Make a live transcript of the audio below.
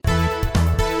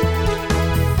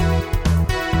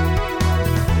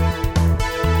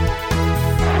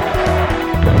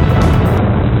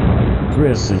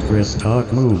Chris and Chris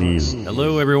Talk Movies.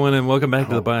 Hello, everyone, and welcome back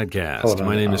to the podcast.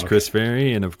 My name is Chris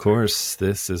Ferry, and of course,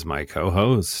 this is my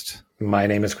co-host. My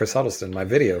name is Chris Huddleston. My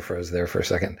video froze there for a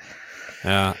second.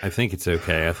 I think it's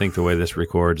okay. I think the way this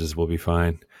records is we'll be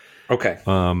fine. Okay.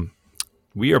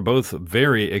 We are both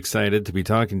very excited to be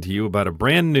talking to you about a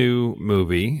brand new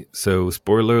movie. So,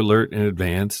 spoiler alert in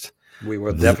advance. We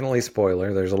will definitely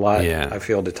spoiler. There's a lot I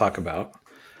feel to talk about.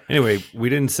 Anyway, we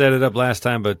didn't set it up last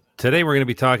time, but today we're going to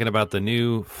be talking about the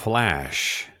new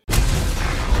Flash.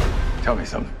 Tell me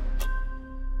something.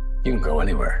 You can go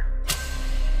anywhere.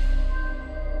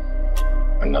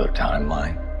 Another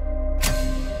timeline.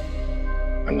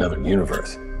 Another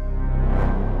universe.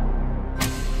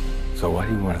 So why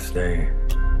do you want to stay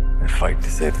and fight to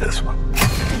save this one?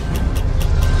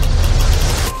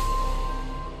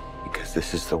 Because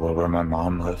this is the world where my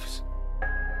mom lives.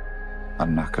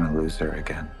 I'm not going to lose her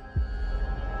again.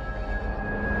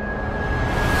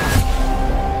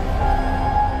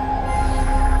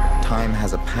 Time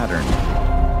has a pattern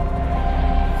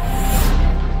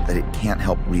that it can't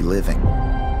help reliving.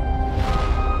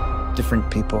 Different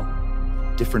people,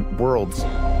 different worlds,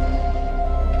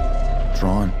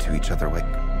 drawn to each other like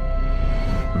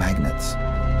magnets.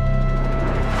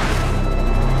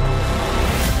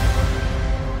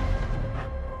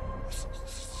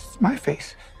 It's my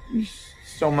face. You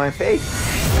stole my face.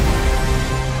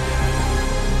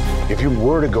 If you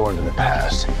were to go into the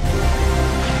past,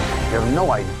 you have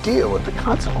no idea what the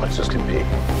consequences can be.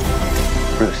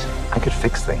 Bruce, I could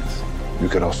fix things. You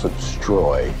could also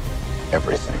destroy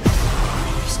everything.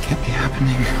 This can't be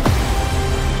happening.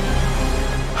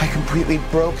 I completely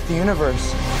broke the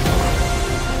universe.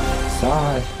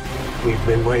 Zod. We've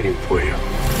been waiting for you.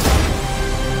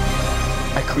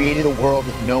 I created a world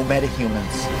with no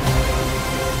metahumans.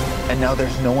 And now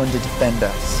there's no one to defend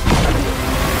us.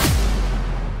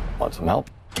 Want some help?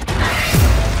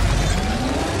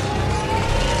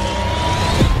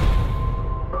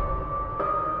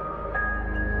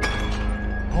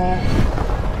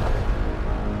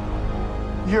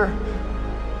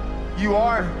 You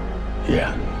are?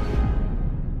 Yeah.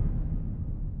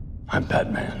 I'm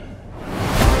Batman.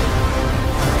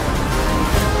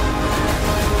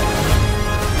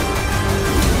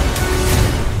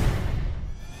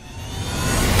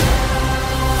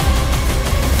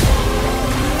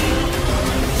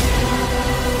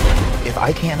 If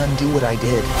I can't undo what I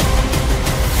did,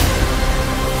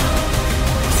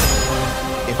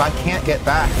 if I can't get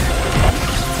back,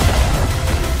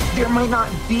 there might not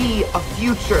be a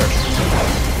future.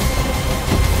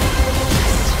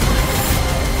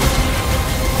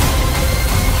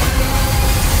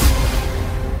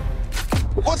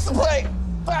 What's the play?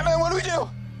 Batman, what do we do?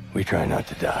 We try not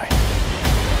to die.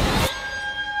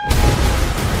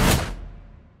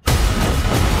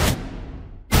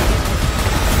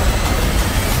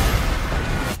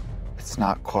 It's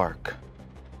not Clark.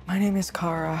 My name is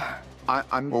Kara.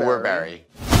 I'm Barry. We're Barry.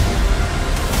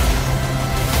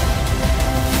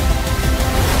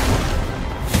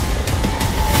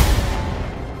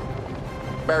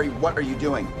 Barry, what are you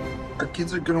doing? Our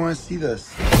kids are gonna want to see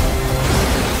this.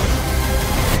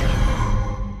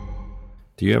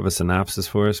 Do you have a synopsis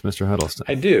for us, Mr. Huddleston?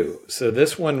 I do. So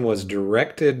this one was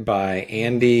directed by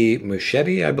Andy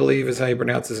Muschietti, I believe is how you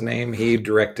pronounce his name. He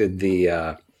directed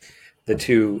the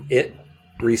two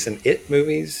recent It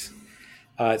movies.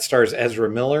 It stars Ezra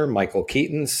Miller, Michael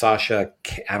Keaton, Sasha,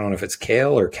 I don't know if it's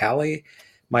Kale or Callie,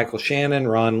 Michael Shannon,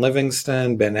 Ron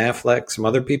Livingston, Ben Affleck, some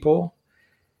other people.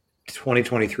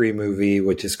 2023 movie,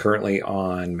 which is currently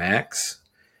on Max,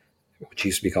 which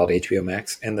used to be called HBO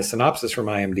Max. And the synopsis from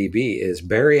IMDb is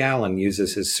Barry Allen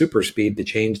uses his super speed to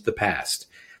change the past,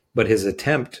 but his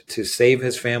attempt to save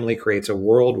his family creates a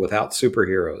world without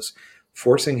superheroes,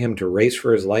 forcing him to race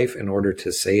for his life in order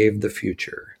to save the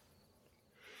future.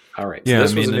 All right. Yeah,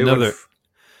 so I mean,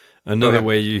 another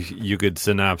way you could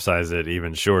synopsize it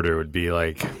even shorter would be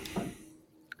like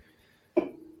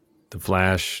the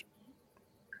Flash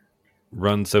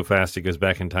runs so fast he goes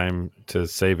back in time to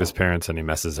save his parents and he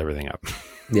messes everything up.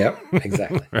 Yep,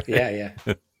 exactly. Right? Yeah.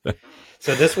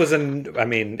 So this was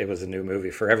it was a new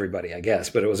movie for everybody, I guess,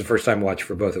 but it was a first time watch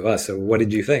for both of us. So what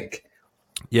did you think?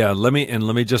 Yeah, let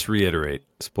me just reiterate.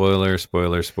 Spoiler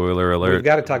alert. We've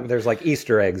got to talk. There's like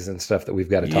Easter eggs and stuff that we've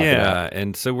got to talk about. Yeah,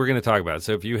 and so we're going to talk about it.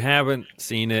 So if you haven't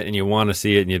seen it and you want to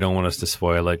see it and you don't want us to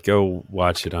spoil it, go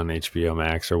watch it on HBO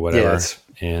Max or whatever.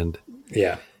 And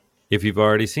if you've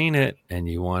already seen it and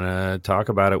you want to talk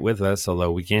about it with us,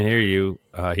 although we can't hear you,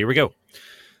 here we go.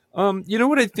 You know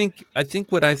what I think? I think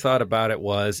what I thought about it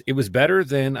was better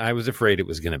than I was afraid it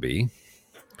was going to be.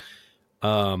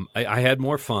 I had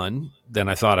more fun than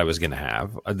I thought I was going to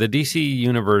have. The DC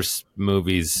Universe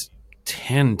movies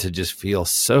tend to just feel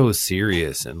so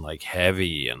serious and like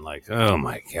heavy and like, oh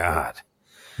my God.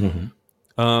 Mm-hmm.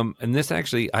 And this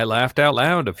actually, I laughed out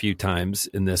loud a few times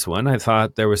in this one. I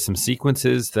thought there was some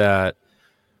sequences that,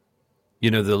 the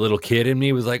little kid in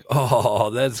me was like, oh,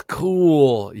 that's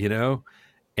cool,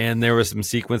 And there were some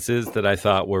sequences that I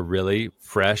thought were really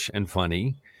fresh and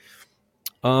funny.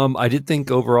 I did think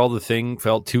overall the thing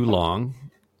felt too long,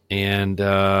 and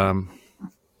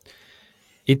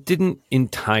it didn't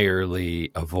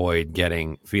entirely avoid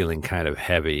feeling kind of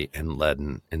heavy and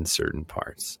leaden in certain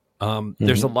parts.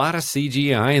 There's a lot of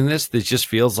CGI in this that just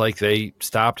feels like they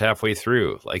stopped halfway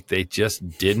through, like they just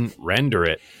didn't render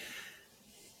it.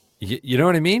 You know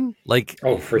what I mean? Like,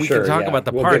 oh, for we sure. can talk about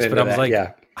the parts, but I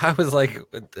was like,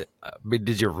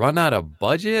 did you run out of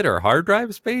budget or hard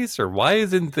drive space, or why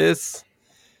isn't this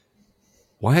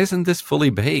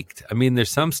fully baked? I mean, there's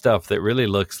some stuff that really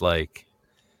looks like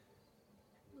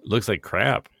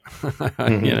crap,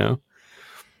 but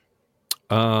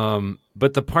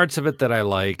the parts of it that I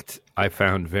liked, I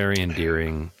found very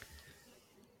endearing.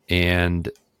 And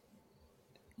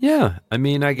yeah, I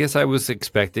mean, I guess I was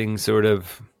expecting sort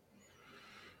of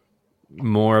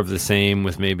more of the same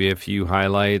with maybe a few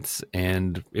highlights,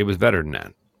 and it was better than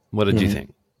that. What did you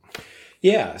think?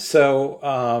 Yeah.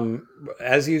 So,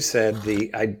 as you said,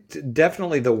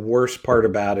 definitely the worst part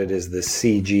about it is the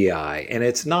CGI, and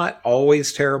it's not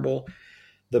always terrible.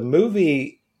 The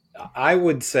movie, I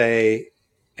would say,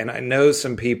 and I know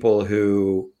some people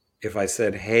who, if I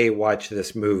said, hey, watch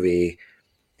this movie,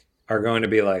 are going to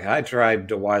be like, I tried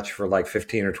to watch for like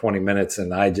 15 or 20 minutes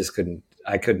and I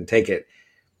couldn't take it.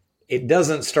 It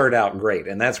doesn't start out great,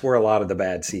 and that's where a lot of the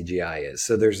bad CGI is.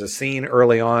 So there's a scene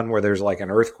early on where there's like an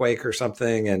earthquake or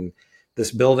something, and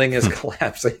this building is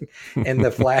collapsing, and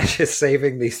the Flash is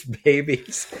saving these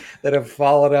babies that have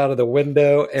fallen out of the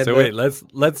window. And so wait,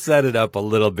 let's set it up a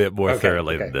little bit more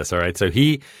thoroughly than this. All right, so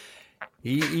he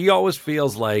always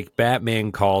feels like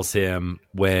Batman calls him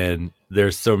when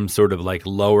there's some sort of like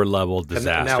lower level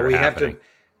disaster. Now happening.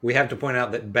 We have to point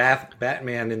out that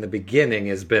Batman in the beginning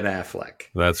is Ben Affleck.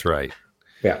 That's right.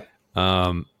 Yeah.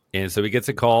 And so he gets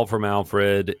a call from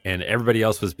Alfred, and everybody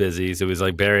else was busy. So he's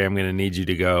like, Barry, I'm going to need you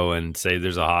to go and say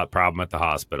there's a hot problem at the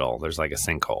hospital. There's like a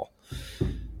sinkhole.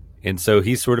 And so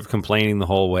he's sort of complaining the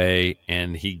whole way,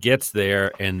 and he gets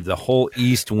there, and the whole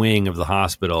east wing of the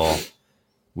hospital,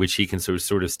 which he can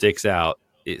sort of sticks out,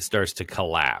 it starts to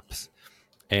collapse.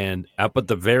 And up at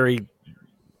the very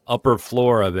upper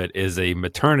floor of it is a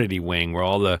maternity wing where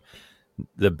all the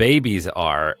babies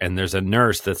are, and there's a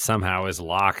nurse that somehow is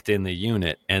locked in the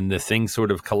unit, and the thing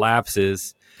sort of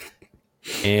collapses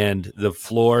and the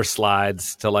floor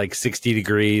slides to like 60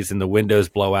 degrees and the windows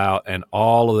blow out, and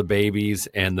all of the babies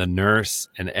and the nurse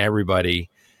and everybody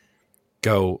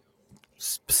go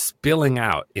spilling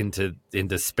out into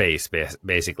space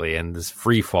basically, and this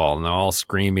free fall, and they're all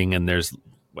screaming, and there's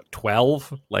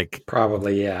 12? Like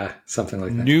probably, yeah, something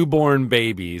like that. Newborn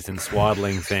babies and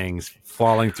swaddling things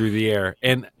falling through the air.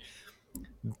 And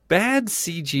bad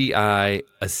CGI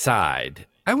aside,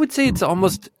 I would say it's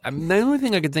almost, the only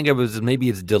thing I could think of is maybe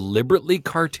it's deliberately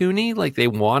cartoony, like they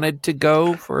wanted to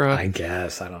go for a... I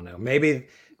guess, I don't know. Maybe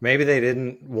they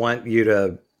didn't want you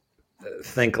to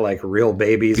think like real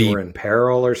babies were in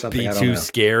peril or something. Be too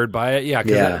scared by it. Yeah,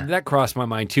 because that crossed my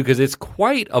mind too, because it's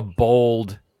quite a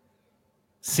bold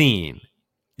scene.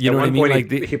 You know what I mean?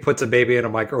 Like he puts a baby in a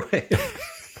microwave.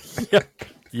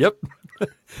 Yep.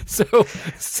 So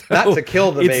not to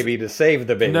kill the baby, to save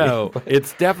the baby. No,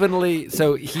 it's definitely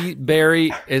so.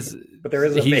 Barry is, but there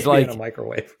is a baby in a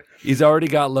microwave. He's already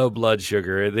got low blood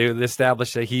sugar. They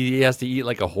established that he has to eat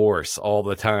like a horse all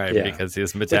the time because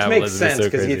his metabolism Which makes sense, is so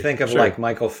because crazy. you think of like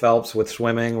Michael Phelps with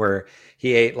swimming, where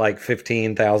he ate like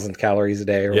 15,000 calories a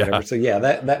day or whatever. So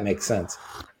that makes sense.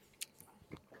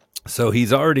 So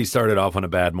he's already started off on a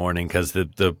bad morning because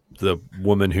the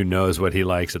woman who knows what he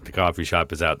likes at the coffee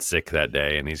shop is out sick that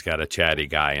day, and he's got a chatty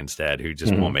guy instead who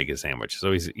just won't make a sandwich.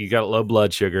 So he got low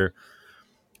blood sugar,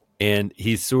 and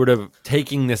he's sort of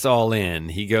taking this all in.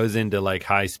 He goes into like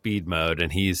high speed mode,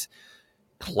 and he's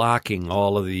clocking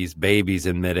all of these babies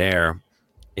in midair.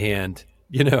 And,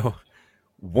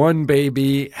 one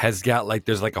baby has got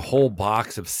there's a whole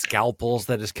box of scalpels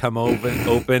that has come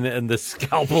open, and the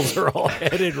scalpels are all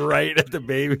headed right at the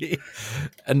baby.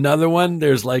 Another one,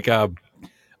 there's like a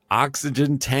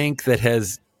oxygen tank that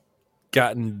has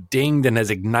gotten dinged and has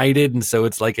ignited, and so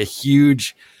it's like a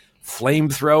huge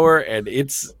flamethrower, and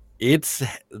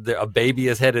a baby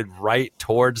is headed right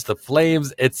towards the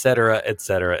flames, etc.,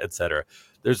 etc., etc.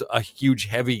 there's a huge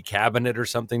heavy cabinet or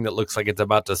something that looks like it's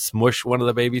about to smush one of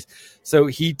the babies. So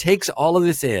he takes all of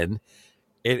this in.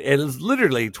 It's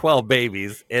literally 12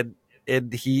 babies, and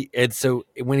so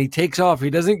when he takes off, he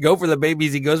doesn't go for the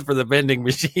babies, he goes for the vending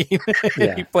machine.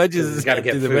 Yeah. He punches his head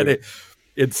through the vending.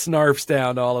 It snarfs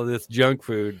down all of this junk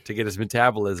food to get his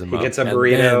metabolism up. He gets a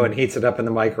burrito and heats it up in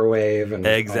the microwave. And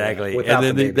exactly.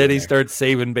 And then he starts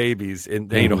saving babies and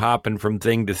hopping from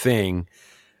thing to thing.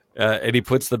 And he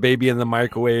puts the baby in the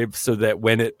microwave so that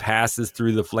when it passes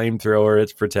through the flamethrower,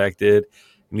 it's protected.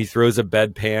 And he throws a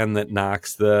bedpan that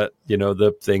knocks the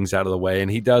things out of the way. And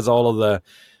he does all of the,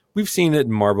 we've seen it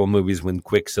in Marvel movies when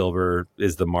Quicksilver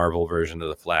is the Marvel version of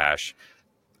the Flash.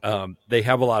 They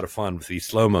have a lot of fun with these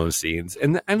slow-mo scenes.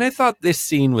 And I thought this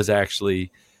scene was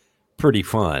actually pretty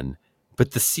fun,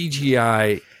 but the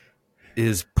CGI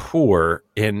is poor.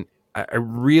 And I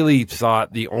really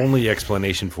thought the only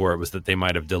explanation for it was that they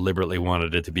might have deliberately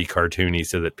wanted it to be cartoony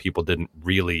so that people didn't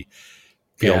really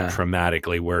feel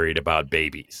traumatically worried about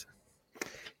babies.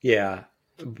 Yeah.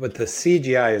 But the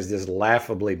CGI is just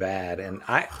laughably bad. And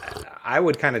I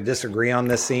would kind of disagree on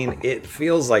this scene. It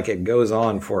feels like it goes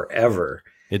on forever.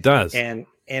 It does. And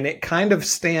it kind of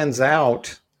stands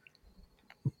out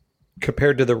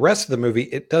compared to the rest of the movie.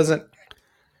 It doesn't,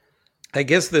 I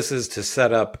guess this is to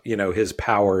set up, his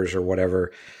powers or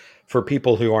whatever for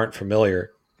people who aren't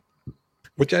familiar,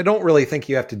 which I don't really think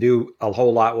you have to do a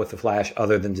whole lot with the Flash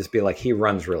other than just be like, he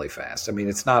runs really fast. I mean,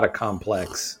 it's not a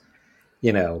complex,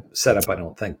 setup, I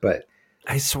don't think, but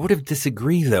I sort of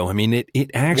disagree, though. I mean,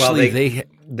 it actually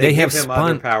they have him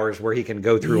other powers where he can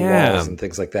go through walls and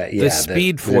things like that. Yeah, the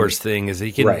Speed Force thing is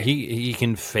he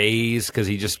can phase because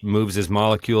he just moves his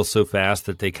molecules so fast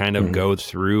that they kind of go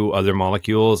through other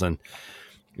molecules, and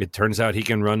it turns out he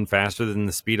can run faster than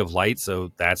the speed of light.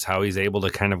 So that's how he's able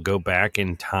to kind of go back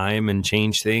in time and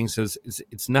change things. So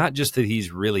it's not just that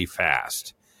he's really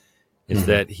fast; it's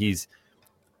that he's.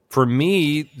 For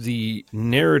me, the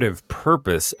narrative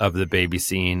purpose of the baby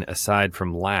scene, aside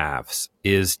from laughs,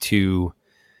 is to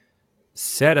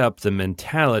set up the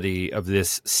mentality of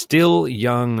this still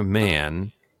young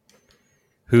man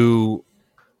who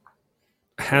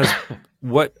has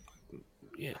what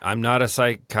I'm not a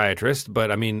psychiatrist, but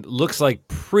I mean, looks like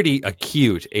pretty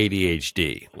acute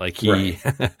ADHD. Like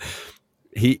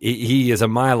he is a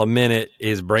mile a minute.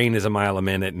 His brain is a mile a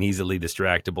minute and easily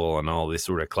distractible and all these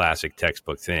sort of classic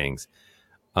textbook things.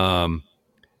 And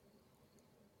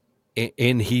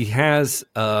he has,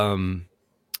 to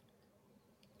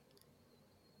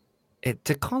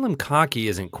call him cocky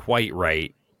isn't quite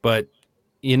right, but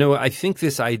I think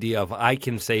this idea of I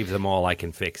can save them all, I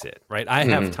can fix it, right? I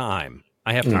have time.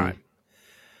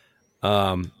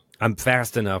 I'm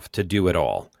fast enough to do it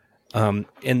all.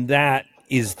 And that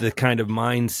is the kind of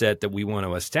mindset that we want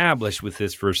to establish with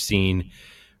this first scene,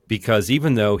 because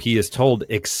even though he is told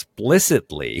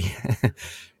explicitly,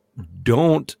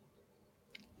 don't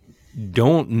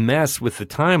mess with the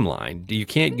timeline. You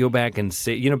can't go back and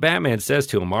say, Batman says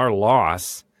to him, our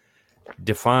loss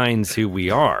defines who we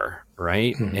are,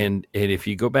 right? And if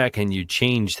you go back and you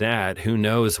change that, who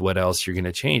knows what else you're going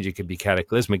to change? It could be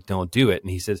cataclysmic. Don't do it. And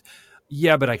he says,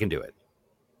 yeah, but I can do it.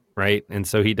 Right. And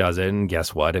so he does it. And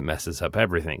guess what? It messes up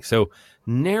everything. So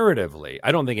narratively,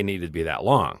 I don't think it needed to be that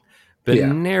long. But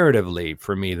narratively,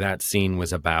 for me, that scene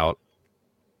was about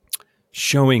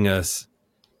showing us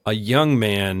a young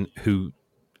man who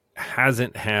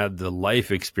hasn't had the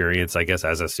life experience, I guess,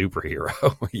 as a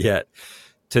superhero yet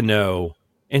to know.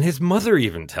 And his mother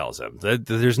even tells him that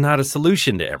there's not a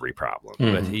solution to every problem.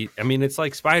 But it's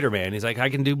like Spider-Man. He's like, I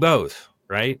can do both.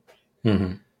 Right.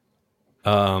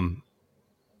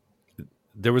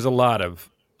 There was a lot of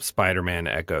Spider-Man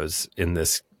echoes in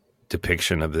this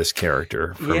depiction of this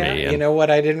character for me. You know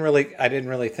what? I didn't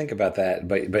really think about that,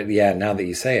 but yeah, now that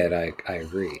you say it, I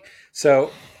agree.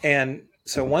 So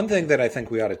one thing that I think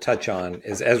we ought to touch on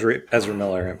is Ezra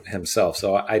Miller himself.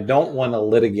 So I don't want to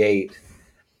litigate,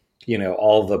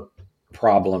 all the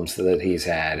problems that he's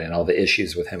had and all the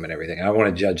issues with him and everything. I want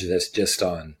to judge this just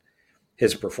on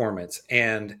his performance.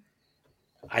 And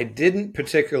I didn't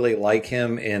particularly like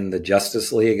him in the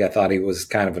Justice League. I thought he was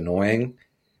kind of annoying.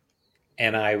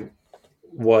 And I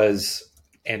was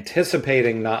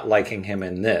anticipating not liking him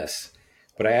in this,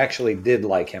 but I actually did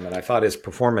like him, and I thought his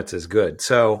performance is good.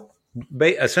 So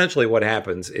essentially what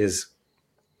happens is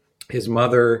his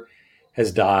mother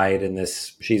has died in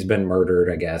this, she's been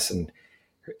murdered, I guess, and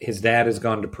his dad has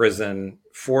gone to prison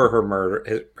for her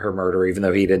murder, even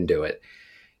though he didn't do it.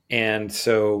 And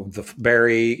so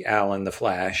Barry Allen, the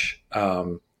Flash,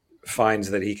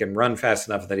 finds that he can run fast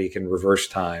enough that he can reverse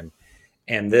time.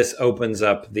 And this opens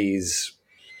up these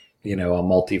a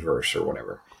multiverse or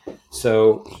whatever.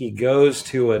 So he goes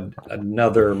to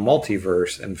another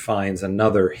multiverse and finds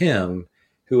another him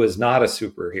who is not a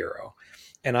superhero.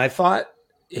 And I thought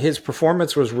his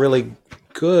performance was really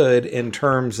good in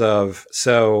terms of,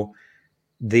 so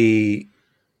the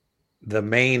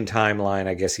main timeline,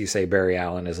 I guess you say, Barry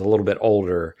Allen is a little bit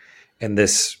older, and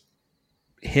this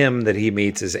him that he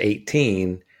meets is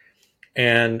 18,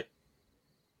 and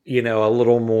a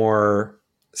little more.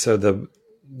 So the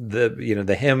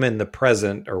him in the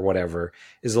present or whatever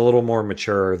is a little more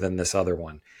mature than this other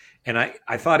one, and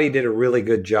I thought he did a really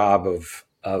good job of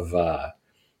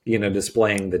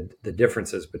displaying the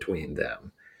differences between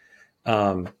them.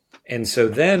 And so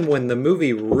then when the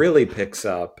movie really picks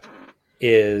up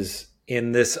is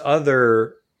in this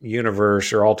other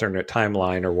universe or alternate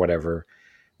timeline or whatever,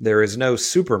 there is no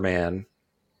Superman.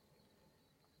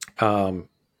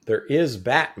 There is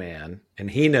Batman, and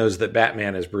he knows that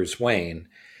Batman is Bruce Wayne.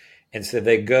 And so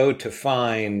they go to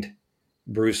find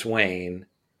Bruce Wayne,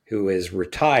 who is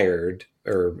retired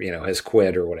or, has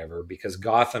quit or whatever, because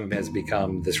Gotham has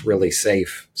become this really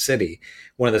safe city,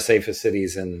 one of the safest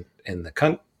cities in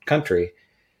the country.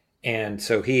 And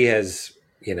so he has,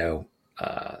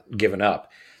 given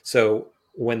up. So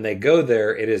when they go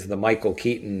there, it is the Michael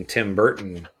Keaton, Tim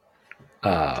Burton,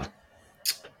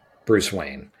 Bruce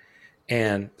Wayne.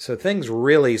 And so things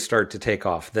really start to take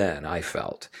off then, I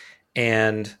felt.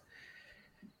 And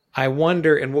I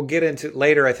wonder, and we'll get into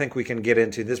later, I think we can get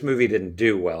into, this movie didn't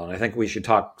do well. And I think we should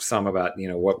talk some about,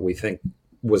 what we think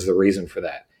was the reason for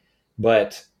that.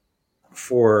 But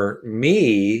for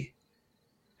me,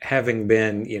 having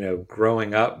been,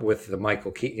 growing up with the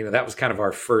Michael Keaton, that was kind of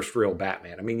our first real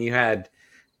Batman. I mean, you had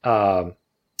the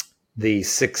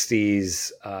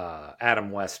 60s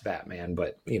Adam West Batman,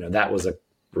 but, that was a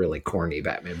really corny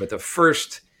Batman. But the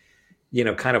first,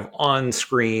 kind of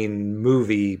on-screen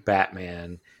movie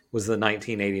Batman was the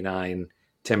 1989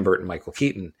 Tim Burton, Michael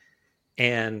Keaton.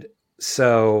 And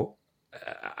so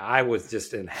I was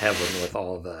just in heaven with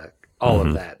all of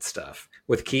that stuff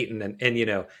with Keaton.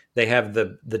 And they have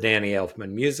the Danny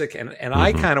Elfman music. And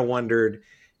I kind of wondered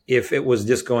if it was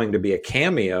just going to be a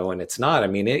cameo, and it's not. I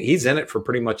mean, he's in it for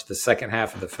pretty much the second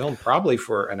half of the film, probably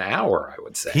for an hour, I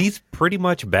would say. He's pretty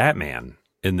much Batman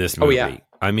in this movie. Oh, yeah.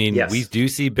 I mean, yes. We do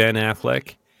see Ben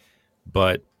Affleck,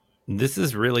 but this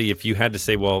is really, if you had to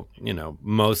say, well,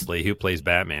 mostly who plays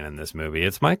Batman in this movie,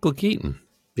 it's Michael Keaton.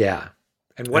 Yeah.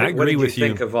 And what did you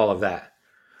think of all of that?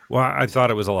 Well, I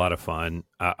thought it was a lot of fun.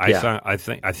 I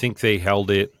think they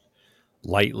held it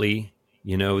lightly.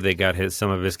 They got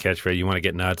some of his catchphrase. You want to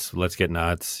get nuts? Let's get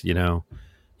nuts.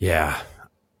 Yeah,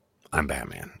 I'm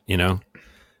Batman.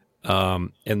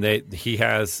 And he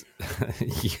has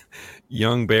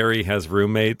young Barry has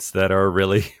roommates that are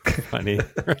really funny,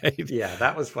 right? Yeah,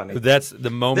 that was funny. That's the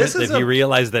moment that he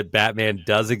realized that Batman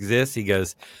does exist. He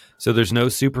goes, so there's no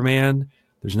Superman,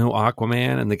 there's no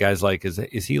Aquaman, and the guy's like,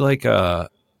 is he like a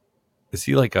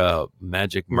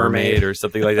magic mermaid or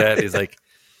something like that? He's like,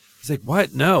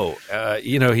 what? No,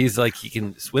 he's like, he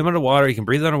can swim underwater, he can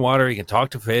breathe underwater, he can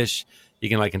talk to fish. You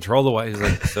can control the water. He's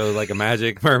like, so like a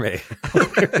magic mermaid.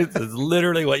 It's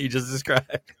literally what you just described.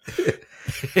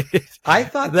 I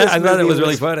thought it was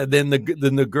really fun. And then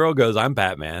the girl goes, I'm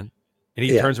Batman. And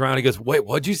he turns around and he goes, wait,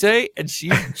 what'd you say? And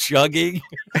she's chugging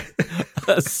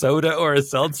a soda or a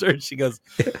seltzer. And she goes,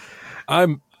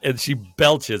 and she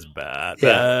belches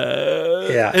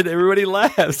Batman. Yeah. And everybody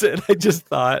laughs. And I just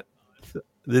thought,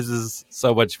 this is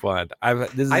so much fun.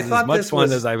 This is as much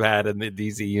fun as I've had in the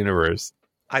DC universe.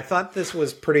 I thought this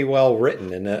was pretty well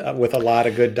written and with a lot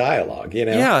of good dialogue,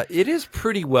 Yeah, it is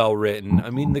pretty well written. I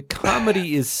mean, the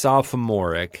comedy is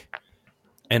sophomoric,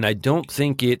 and I don't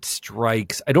think it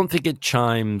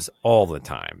chimes all the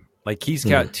time. Like, he's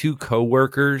got two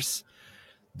coworkers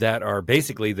that are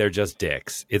basically, they're just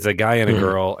dicks. It's a guy and a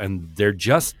girl, and they're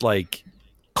just like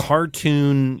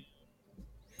cartoon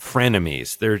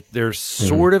frenemies. They're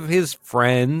sort of his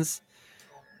friends,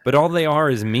 but all they are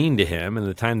is mean to him, and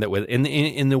the time that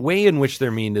in the way in which they're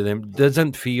mean to them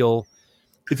it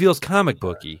feels comic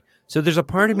booky. So there's a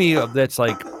part of me that's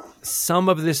like, some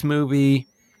of this movie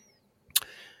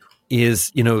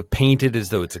is, painted as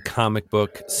though it's a comic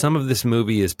book. Some of this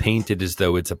movie is painted as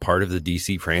though it's a part of the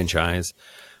DC franchise.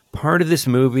 Part of this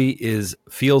movie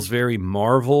feels very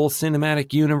Marvel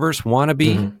Cinematic Universe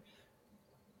wannabe,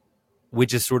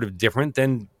 which is sort of different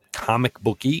than comic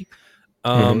booky.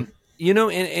 And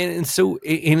so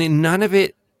none of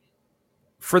it,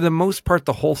 for the most part,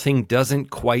 the whole thing doesn't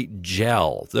quite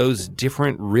gel. Those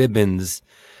different ribbons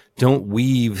don't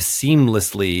weave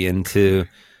seamlessly into,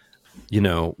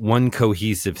 one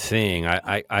cohesive thing.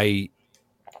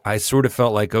 I sort of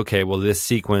felt like, okay, well, this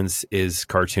sequence is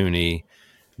cartoony.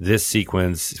 This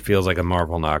sequence feels like a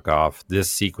Marvel knockoff.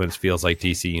 This sequence feels like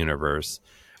DC Universe.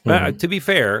 But to be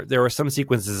fair, there were some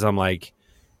sequences I'm like,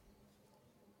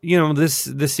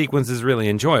 this sequence is really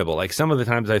enjoyable. Like some of the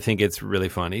times I think it's really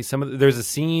funny. There's a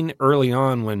scene early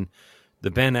on when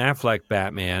the Ben Affleck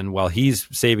Batman, while he's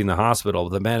saving the hospital,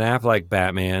 the Ben Affleck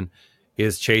Batman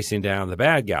is chasing down the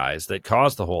bad guys that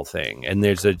caused the whole thing. And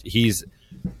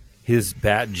his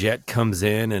bat jet comes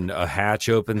in and a hatch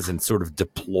opens and sort of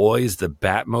deploys the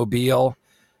Batmobile.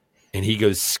 And he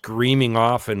goes screaming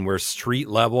off, and we're street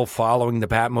level following the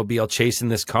Batmobile, chasing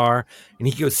this car. And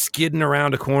he goes skidding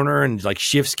around a corner and like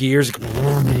shifts gears.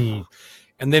 And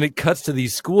then it cuts to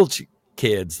these school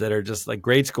kids that are just like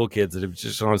grade school kids that have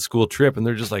just on a school trip. And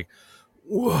they're just like,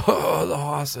 whoa,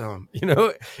 awesome.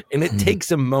 And it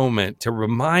takes a moment to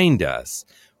remind us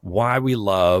why we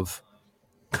love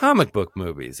comic book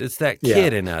movies. It's that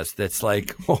kid in us that's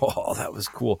like, oh, that was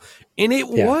cool. And it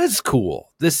was cool.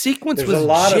 The sequence was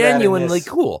genuinely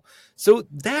cool. So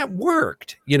that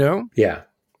worked, Yeah.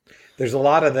 There's a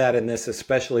lot of that in this,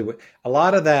 especially with a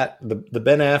lot of that, the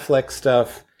Ben Affleck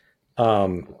stuff.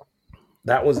 There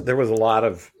was a lot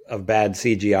of bad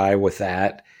CGI with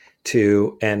that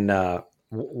too. And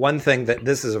one thing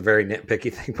this is a very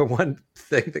nitpicky thing, but one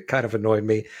thing that kind of annoyed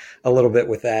me a little bit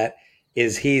with that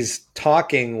is he's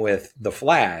talking with the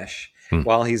Flash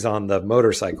while he's on the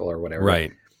motorcycle or whatever.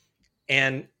 Right.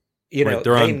 And, they're on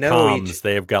comms.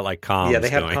 They've got like comms. Yeah, they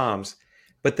have comms.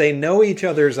 But they know each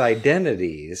other's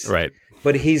identities. Right.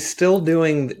 But he's still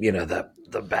doing,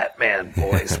 the Batman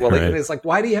voice. Well, right. It's like,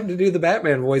 why do you have to do the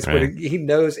Batman voice when he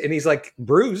knows? And he's like,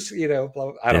 Bruce, blah,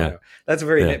 blah. I don't know. That's a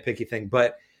very nitpicky thing.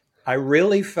 But I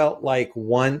really felt like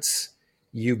once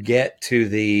you get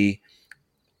to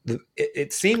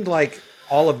it seemed like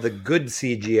all of the good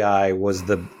CGI was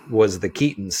the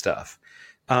Keaton stuff.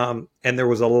 And there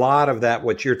was a lot of that,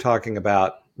 what you're talking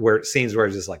about, where it seems where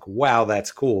it's just like, wow,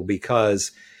 that's cool.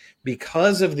 Because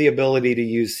of the ability to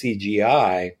use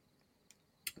CGI,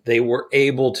 they were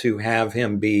able to have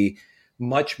him be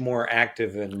much more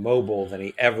active and mobile than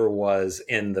he ever was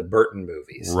in the Burton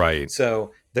movies. Right.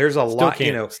 So there's a lot,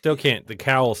 Still can't, the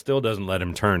cowl still doesn't let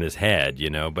him turn his head,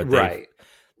 but right.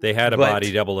 They had a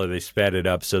body double, or they sped it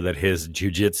up so that his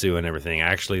jujitsu and everything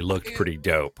actually looked pretty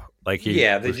dope. Like the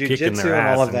jujitsu and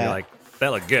all of that. Like, that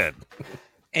looked good.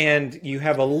 And you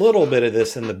have a little bit of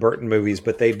this in the Burton movies,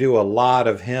 but they do a lot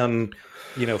of him,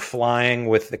 flying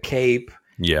with the cape.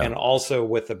 Yeah. And also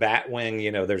with the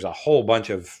Batwing, there's a whole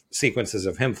bunch of sequences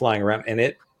of him flying around, and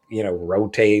it,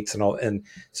 rotates and all. And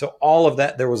so all of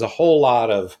that, there was a whole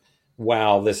lot of,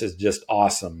 wow, this is just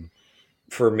awesome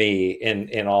for me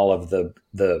in all of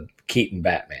the Keaton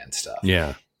Batman stuff.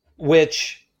 Yeah.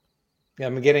 Which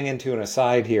I'm getting into an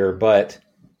aside here, but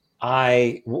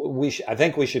I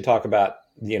think we should talk about,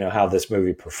 how this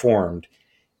movie performed.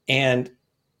 And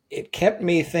it kept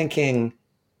me thinking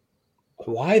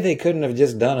why they couldn't have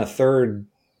just done a third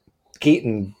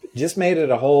Keaton, just made it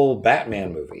a whole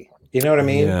Batman movie. You know what I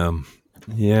mean? Yeah.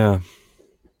 Yeah.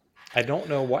 I don't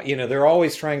know why, they're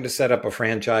always trying to set up a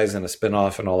franchise and a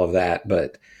spinoff and all of that,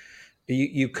 but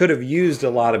you could have used a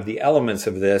lot of the elements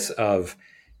of this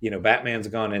Batman's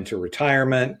gone into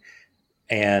retirement,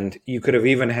 and you could have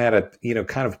even had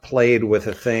kind of played with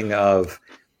a thing of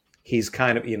he's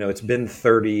kind of, it's been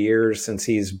 30 years since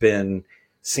he's been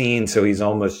seen. So he's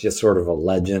almost just sort of a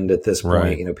legend at this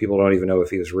point. Right. People don't even know if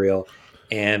he was real.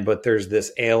 But there's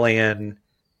this alien,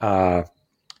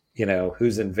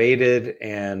 who's invaded,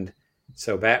 and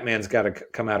so Batman's got to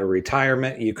come out of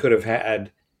retirement. You could have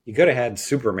had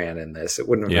Superman in this. It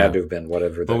wouldn't have had to have been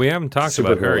whatever. But we haven't talked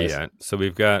about her yet. So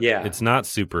we've got, it's not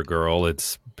Supergirl.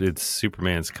 It's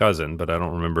Superman's cousin, but I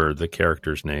don't remember the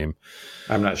character's name.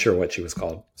 I'm not sure what she was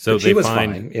called. So she was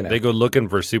fine. They go looking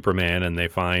for Superman, and they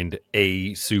find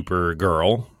a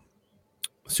Supergirl,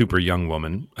 super young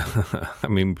woman. I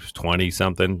mean, 20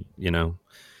 something,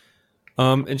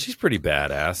 and she's pretty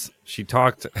badass. She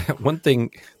talked one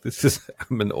thing. This is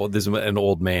an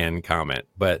old man comment,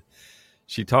 but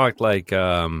she talked like,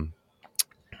 all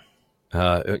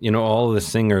of the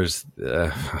singers.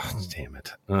 Damn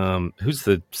it! Who's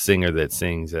the singer that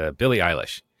sings? Billie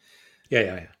Eilish.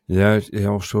 Yeah. Yeah, they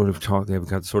all sort of talk. They've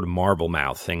got sort of marble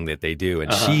mouth thing that they do,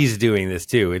 and she's doing this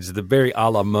too. It's the very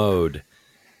a la mode.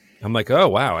 I'm like, oh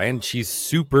wow, and she's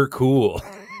super cool.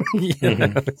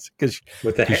 Because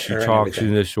she talks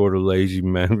in this sort of lazy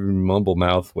mumble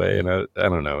mouth way, and I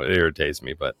don't know, it irritates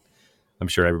me, but I'm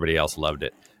sure everybody else loved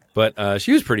it. But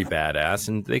she was pretty badass,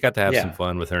 and they got to have some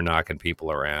fun with her knocking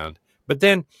people around. But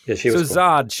then, Yeah, so cool.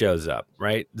 Zod shows up,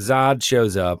 right? Zod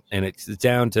shows up, and it's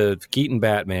down to Keaton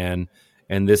Batman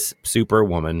and this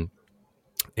Superwoman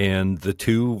and the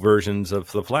two versions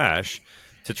of the Flash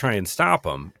to try and stop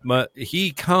him. But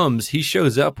he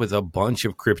shows up with a bunch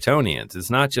of Kryptonians. It's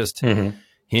not just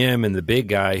him and the big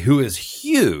guy who is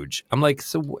huge. I'm like,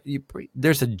 so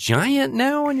there's a giant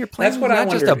now on your planet? That's what I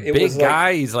wondered. Not just a big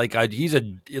guy. He's like he's a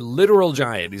literal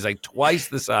giant. He's like twice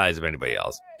the size of anybody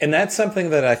else. And that's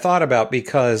something that I thought about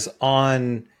because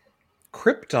on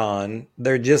Krypton,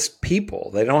 they're just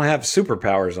people. They don't have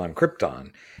superpowers on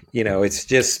Krypton. You know, it's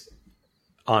just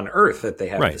on Earth that they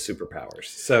have the superpowers.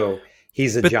 So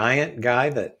he's a giant guy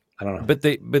that I don't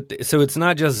know. So it's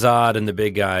not just Zod and the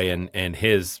big guy and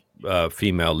his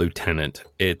female lieutenant.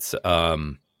 It's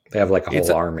they have like a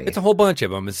whole army. It's a whole bunch of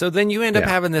them. And so then you end up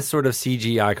having this sort of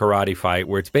CGI karate fight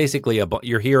where it's basically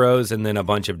your heroes and then a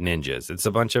bunch of ninjas. It's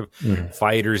a bunch of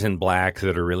fighters in black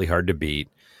that are really hard to beat.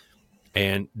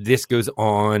 And this goes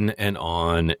on and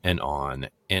on and on.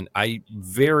 And I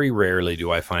very rarely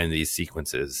do I find these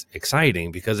sequences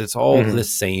exciting because it's all the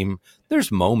same.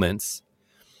 There's moments.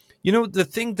 You know, the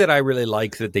thing that I really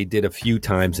like that they did a few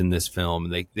times in this film,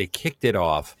 they kicked it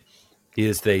off,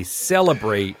 is they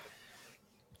celebrate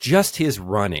just his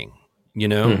running, you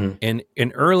know? And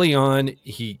early on,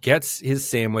 he gets his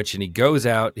sandwich and he goes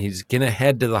out. He's going to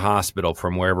head to the hospital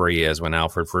from wherever he is when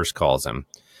Alfred first calls him.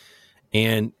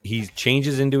 And he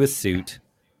changes into his suit,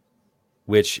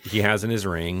 which he has in his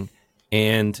ring.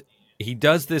 And he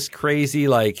does this crazy,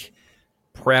 like,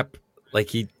 prep.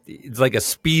 Like it's like a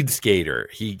speed skater.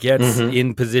 He gets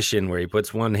in position where he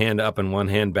puts one hand up and one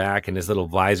hand back, and his little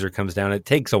visor comes down. It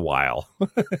takes a while,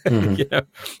 you know?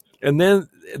 And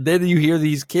then you hear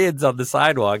these kids on the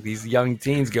sidewalk, these young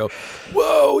teens go,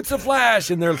 "Whoa, it's a Flash!"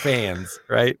 and they're fans,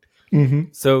 right?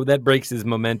 So that breaks his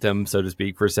momentum, so to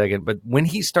speak, for a second. But when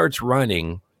he starts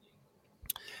running,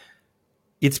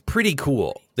 it's pretty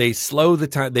cool. They slow the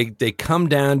time. They come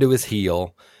down to his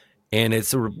heel. And it's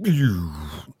sort of,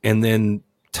 and then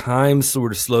time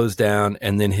sort of slows down,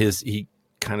 and then he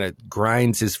kind of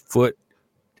grinds his foot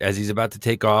as he's about to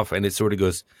take off, and it sort of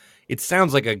goes. It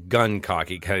sounds like a gun cock.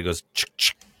 It kind of goes,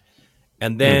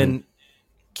 and then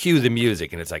cue the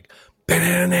music, and it's like,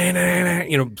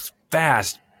 you know,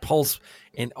 fast pulse,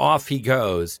 and off he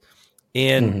goes.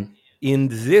 And in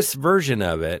this version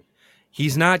of it,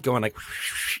 he's not going like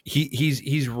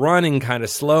he's running kind of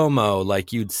slow-mo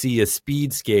like you'd see a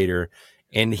speed skater,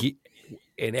 and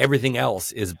everything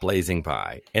else is blazing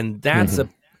by. And that's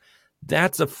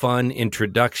a fun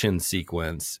introduction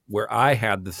sequence where I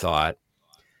had the thought,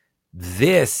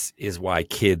 this is why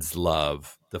kids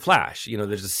love the Flash. You know,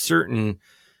 there's a certain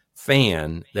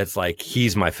fan that's like,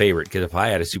 he's my favorite because if I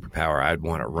had a superpower, I'd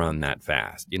want to run that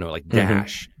fast. You know, like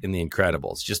Dash in The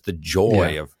Incredibles, just the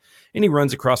joy of. And he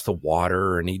runs across the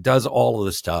water, and he does all of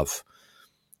the stuff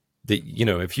that, you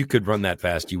know, if you could run that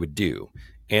fast, you would do.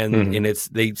 And and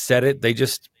they set it. They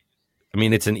just, I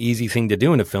mean, it's an easy thing to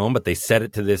do in a film, but they set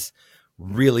it to this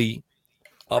really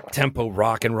up-tempo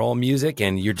rock and roll music,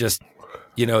 and you're just,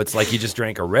 you know, it's like you just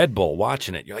drank a Red Bull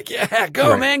watching it. You're like, yeah,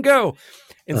 go, man, go.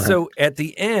 And so at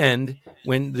the end,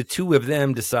 when the two of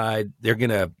them decide they're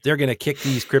gonna kick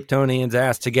these Kryptonians'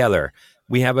 ass together,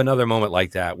 we have another moment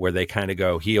like that where they kind of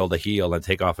go heel to heel and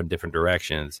take off in different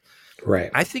directions. Right.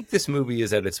 I think this movie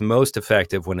is at its most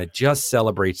effective when it just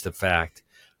celebrates the fact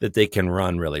that they can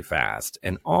run really fast.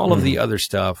 And all of the other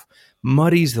stuff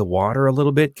muddies the water a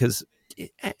little bit because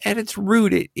at its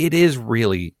root, it is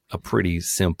really a pretty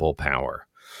simple power.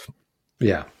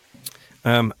 Yeah.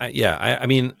 I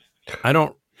mean, I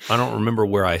don't remember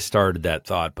where I started that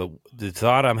thought, but the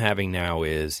thought I'm having now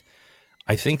is,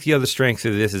 I think the other strength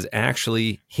of this is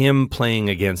actually him playing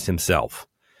against himself.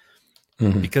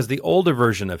 Because the older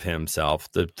version of himself,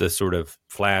 the sort of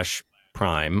Flash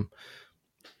Prime,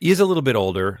 is a little bit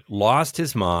older, lost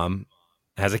his mom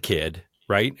as a kid,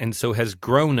 right? And so has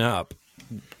grown up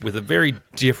with a very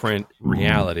different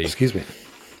reality. Excuse me.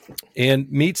 And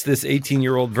meets this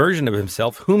 18-year-old version of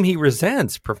himself whom he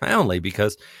resents profoundly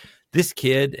because this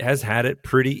kid has had it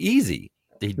pretty easy.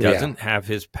 He doesn't have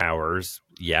his powers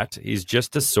yet. He's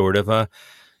just a sort of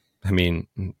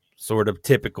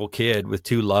typical kid with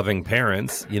two loving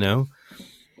parents, you know?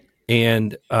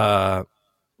 And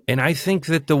I think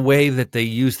that the way that they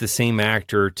use the same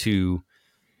actor to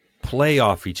play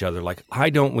off each other, like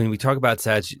when we talk about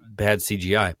bad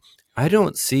CGI, I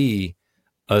don't see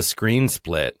a screen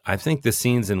split. I think the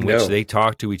scenes in which they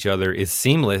talk to each other is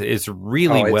seamless. It's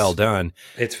really well done.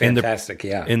 It's fantastic,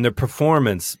 And the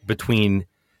performance between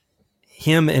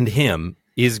him and him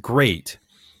is great.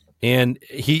 And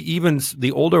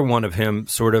the older one of him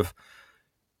sort of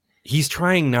he's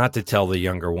trying not to tell the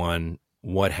younger one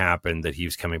what happened, that he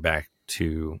was coming back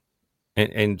to,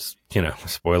 and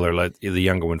spoiler alert, the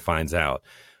younger one finds out.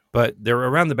 But they're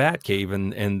around the Batcave,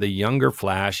 and the younger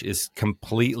Flash is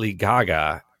completely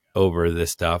gaga over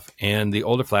this stuff, and the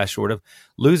older Flash sort of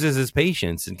loses his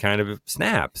patience and kind of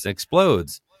snaps,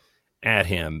 explodes at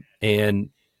him, and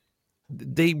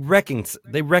they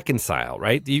reconcile,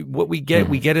 right? What we get,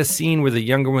 we get a scene where the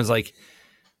younger one's like,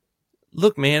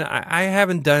 "Look, man,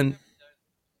 I've done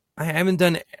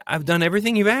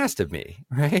everything you've asked of me,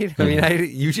 right? I mean,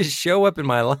 you just show up in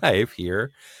my life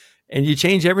here, and you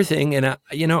change everything, and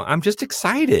I'm just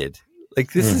excited.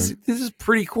 Like this is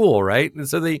pretty cool, right?" And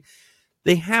so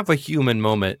they have a human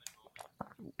moment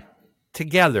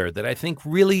together that I think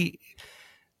really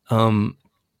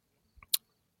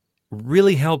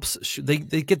helps. They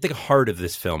get the heart of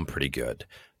this film pretty good.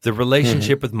 The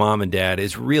relationship with mom and dad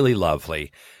is really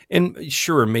lovely. And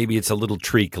sure, maybe it's a little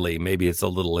treacly, maybe it's a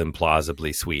little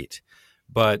implausibly sweet,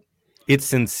 but it's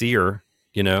sincere,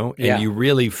 and you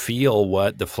really feel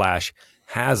what the Flash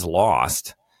has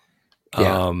lost.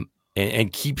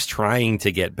 And keeps trying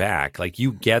to get back. Like,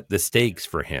 you get the stakes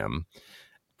for him.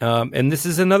 And this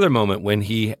is another moment when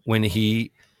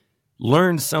he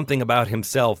learns something about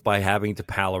himself by having to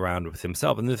pal around with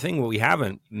himself. And the thing we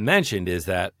haven't mentioned is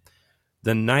that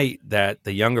the night that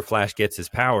the younger Flash gets his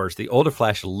powers, the older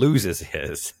Flash loses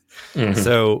his.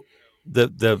 So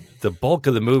the bulk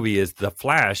of the movie is the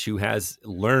Flash, who has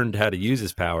learned how to use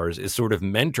his powers, is sort of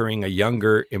mentoring a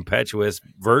younger, impetuous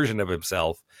version of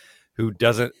himself who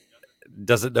doesn't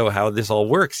know how this all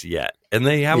works yet. And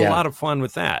they have a lot of fun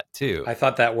with that too. I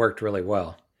thought that worked really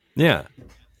well. Yeah.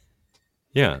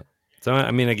 So,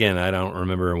 I mean, again, I don't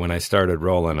remember when I started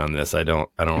rolling on this. I don't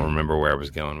remember where I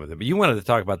was going with it, but you wanted to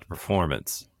talk about the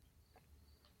performance.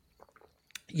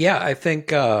 Yeah, I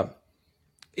think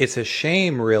it's a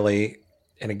shame, really.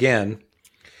 And again,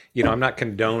 I'm not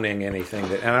condoning anything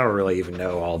and I don't really even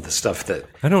know all the stuff that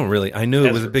I knew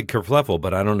it was a big kerfluffle,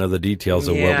 but I don't know the details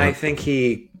of what. Yeah, I think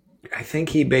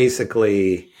he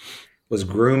basically was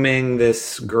grooming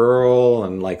this girl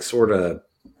and like sort of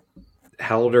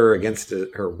held her against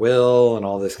her will and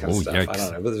all this kind of stuff. Yikes. I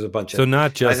don't know, but there's a bunch of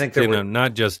not just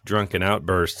not just drunken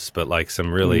outbursts, but like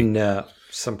some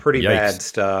pretty bad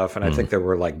stuff. And I think there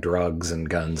were like drugs and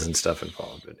guns and stuff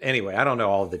involved. But anyway, I don't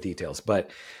know all of the details, but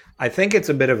I think it's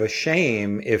a bit of a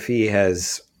shame if he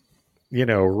has,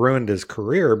 ruined his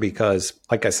career because,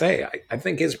 like I say, I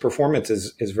think his performance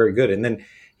is very good. And then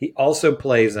he also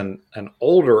plays an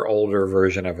older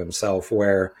version of himself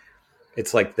where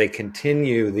it's like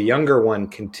the younger one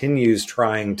continues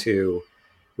trying to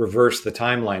reverse the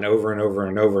timeline over and over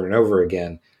and over and over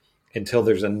again until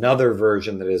there's another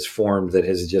version that is formed that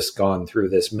has just gone through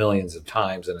this millions of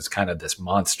times and it's kind of this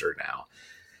monster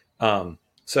now.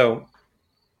 So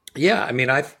yeah, I mean,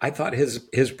 I thought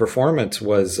his performance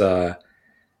was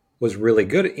really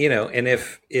good, and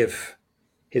if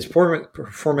his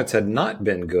performance had not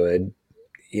been good,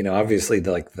 obviously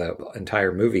the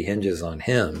entire movie hinges on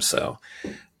him. So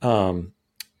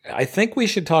I think we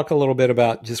should talk a little bit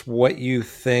about just what you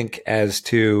think as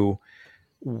to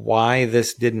why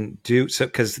this didn't do so,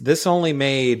 because this only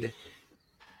made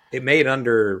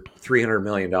under $300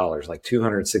 million, like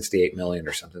 $268 million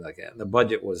or something like that. And the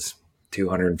budget was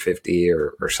 250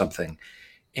 or something.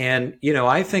 And,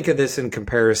 I think of this in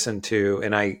comparison to,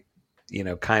 and I,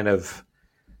 kind of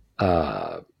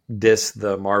diss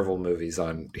the Marvel movies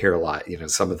on here a lot,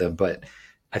 some of them, but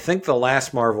I think the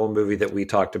last Marvel movie that we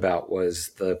talked about was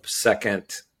the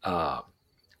second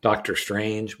Doctor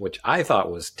Strange, which I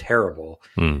thought was terrible.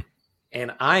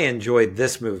 And I enjoyed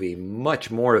this movie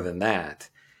much more than that.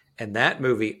 And that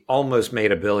movie almost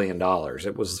made $1 billion.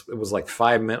 It was like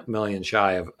 5 million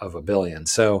shy of $1 billion.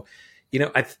 So,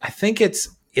 I think it's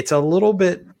a little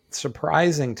bit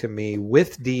surprising to me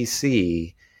with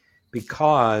DC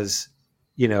because,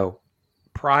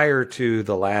 prior to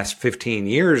the last 15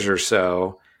 years or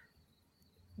so,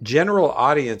 general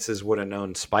audiences would have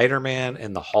known Spider-Man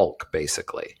and the Hulk,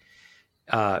 basically.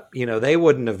 They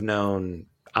wouldn't have known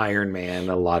Iron Man,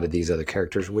 a lot of these other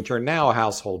characters, which are now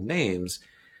household names.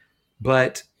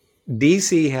 But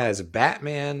DC has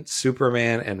Batman,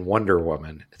 Superman, and Wonder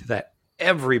Woman that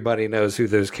everybody knows who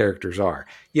those characters are.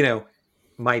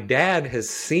 My dad has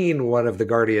seen one of the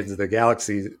Guardians of the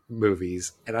Galaxy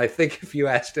movies, and I think if you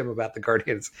asked him about the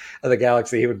Guardians of the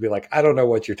Galaxy, he would be like, I don't know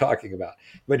what you're talking about.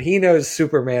 But he knows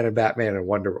Superman and Batman and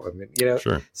Wonder Woman,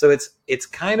 Sure. So it's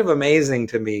kind of amazing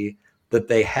to me that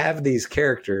they have these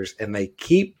characters and they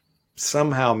keep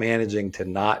somehow managing to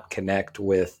not connect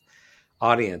with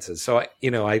audiences. So,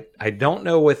 I don't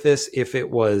know with this if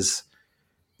it was,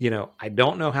 I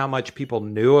don't know how much people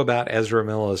knew about Ezra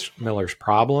Miller's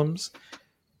problems.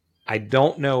 I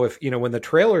don't know if, when the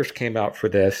trailers came out for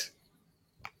this,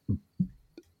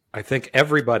 I think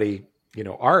everybody,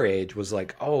 our age was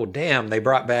like, oh, damn, they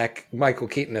brought back Michael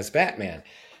Keaton as Batman.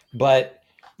 But,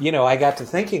 I got to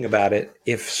thinking about it.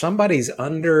 If somebody's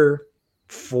under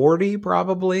 40,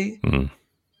 probably,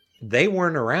 they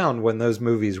weren't around when those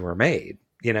movies were made,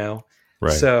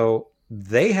 Right. So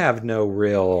they have no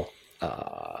real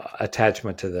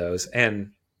attachment to those.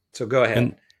 And so go ahead.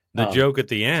 And the joke at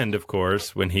the end, of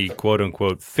course, when he quote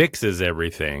unquote fixes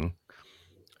everything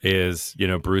is,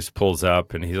 Bruce pulls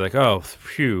up and he's like, oh,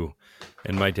 phew.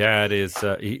 And my dad is,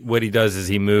 what he does is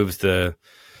he moves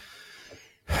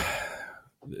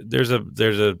there's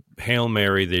a Hail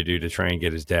Mary they do to try and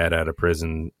get his dad out of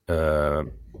prison,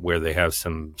 where they have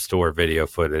some store video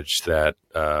footage that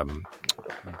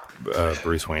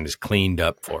Bruce Wayne has cleaned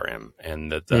up for him.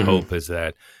 And that the hope is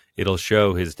that it'll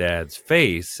show his dad's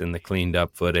face in the cleaned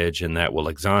up footage, and that will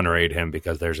exonerate him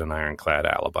because there's an ironclad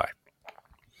alibi.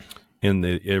 And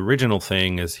the original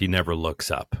thing is he never looks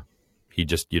up. You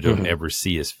don't ever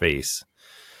see his face.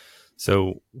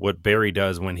 So what Barry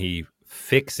does when he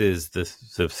fixes the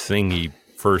thing he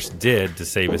first did to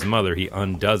save his mother, he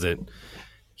undoes it.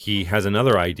 He has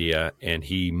another idea, and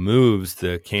he moves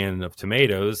the can of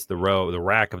tomatoes, the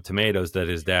rack of tomatoes that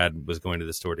his dad was going to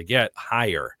the store to get,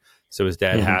 higher. So his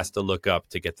dad has to look up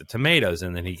to get the tomatoes,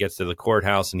 and then he gets to the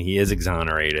courthouse, and he is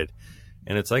exonerated.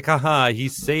 And it's like, haha, he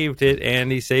saved it,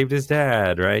 and he saved his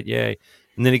dad, right? Yay.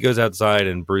 And then he goes outside,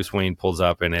 and Bruce Wayne pulls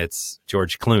up, and it's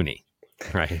George Clooney,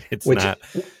 right?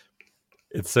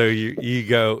 So you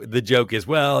go, the joke is,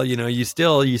 well, you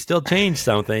still change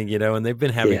something, and they've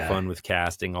been having fun with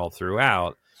casting all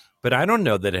throughout. But I don't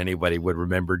know that anybody would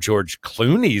remember George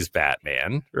Clooney's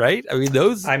Batman, right?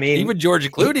 Even George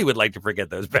Clooney would like to forget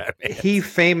those Batman. He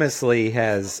famously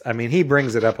has, he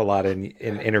brings it up a lot in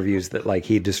interviews that like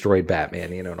he destroyed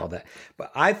Batman, and all that.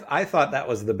 But I thought that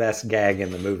was the best gag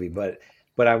in the movie. But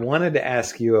I wanted to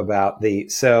ask you about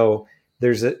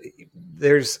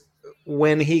there's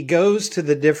when he goes to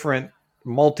the different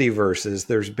multiverses,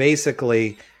 there's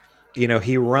basically,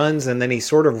 he runs and then he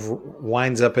sort of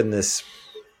winds up in this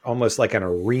almost like an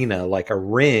arena, like a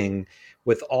ring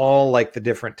with all like the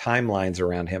different timelines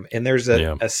around him. And there's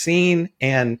a scene,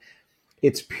 and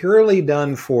it's purely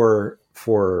done for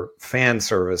fan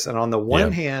service. And on the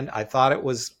one hand, I thought it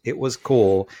was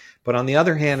cool, but on the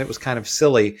other hand, it was kind of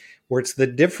silly, where it's the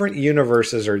different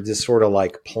universes are just sort of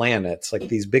like planets, like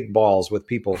these big balls with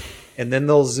people. And then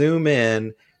they'll zoom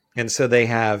in. And so they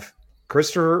have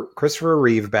Christopher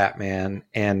Reeve Batman,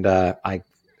 and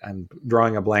I'm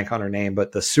drawing a blank on her name,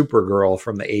 but the Supergirl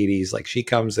from the 80s, like she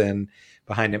comes in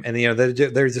behind him, and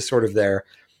they're just sort of there.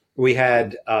 We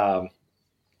had the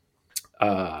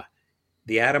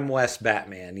Adam West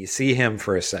Batman. You see him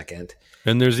for a second,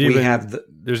 and there's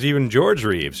even George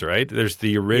Reeves, right? There's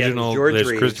the original.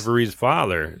 There's Christopher Reeve's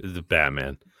father, the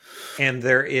Batman, and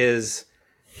there is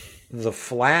the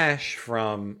Flash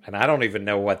from, and I don't even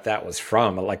know what that was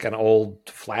from, like an old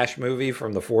Flash movie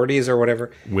from the 40s or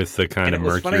whatever, with the kind of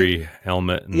Mercury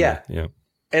helmet. And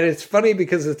and it's funny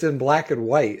because it's in black and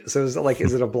white. So is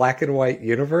it a black and white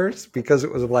universe because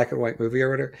it was a black and white movie or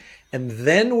whatever? And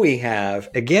then we have,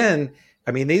 again,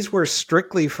 these were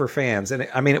strictly for fans, and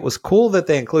it was cool that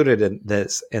they included in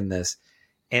this.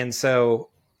 And so,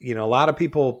 a lot of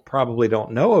people probably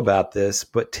don't know about this,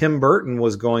 but Tim Burton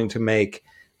was going to make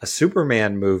a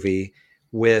Superman movie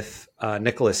with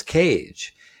Nicolas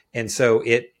Cage. And so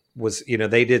it was,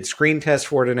 they did screen tests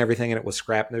for it and everything, and it was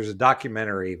scrapped. There's a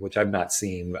documentary, which I've not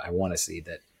seen, I want to see,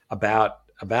 that about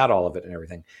all of it and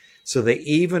everything. So they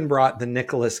even brought the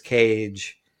Nicolas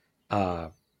Cage,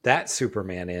 that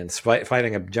Superman in,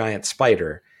 fighting a giant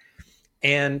spider.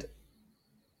 And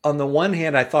on the one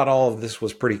hand, I thought all of this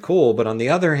was pretty cool, but on the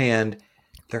other hand,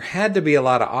 there had to be a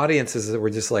lot of audiences that were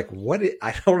just like,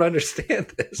 I don't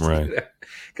understand this. Right.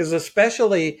 Because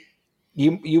especially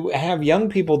you have young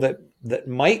people that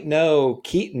might know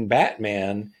Keaton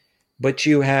Batman, but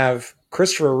you have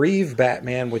Christopher Reeve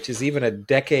Batman, which is even a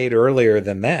decade earlier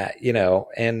than that,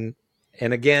 and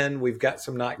again, we've got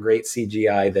some not great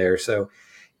CGI there. So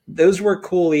those were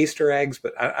cool Easter eggs,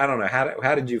 but I don't know.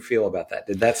 How did you feel about that?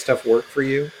 Did that stuff work for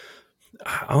you?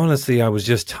 Honestly, I was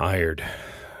just tired.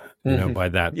 By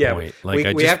that point,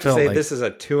 we have to say this is a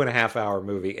 2.5 hour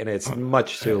movie, and it's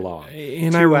much too long.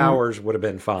 And 2 hours would have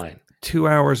been fine. 2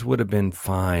 hours would have been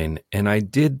fine. And I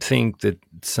did think that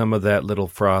some of that little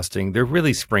frosting, they're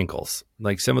really sprinkles.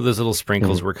 Like some of those little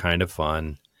sprinkles were kind of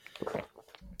fun,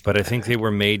 but I think they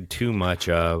were made too much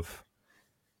of.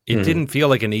 it didn't feel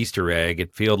like an Easter egg.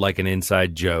 It felt like an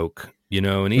inside joke. You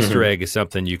know, an Easter egg is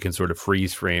something you can sort of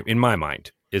freeze frame. In my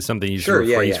mind, is something you sort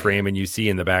of freeze frame, and you see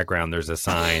in the background there's a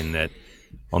sign that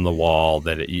on the wall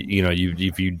that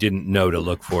if you didn't know to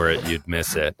look for it, you'd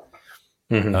miss it.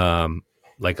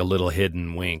 Like a little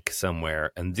hidden wink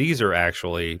somewhere. And these are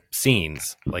actually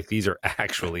scenes. Like these are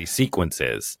actually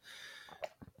sequences.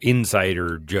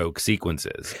 Insider joke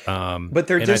sequences. But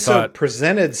they're just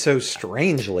presented so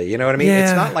strangely. You know what I mean? Yeah.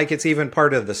 It's not like it's even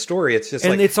part of the story. It's just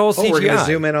it's all CGI. We're going to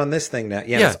zoom in on this thing now.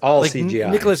 Yeah, it's all like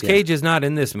CGI. Nicolas Cage is not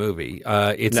in this movie.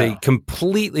 It's a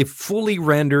completely fully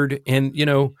rendered, and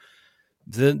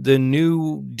the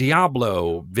new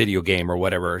Diablo video game or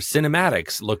whatever,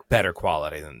 cinematics look better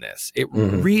quality than this. It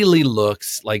really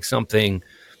looks like something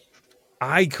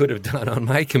I could have done on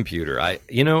my computer.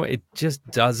 It just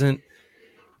doesn't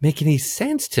make any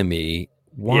sense to me.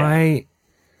 Why?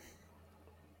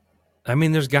 I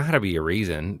mean, there's got to be a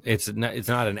reason. It's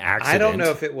not an accident. I don't know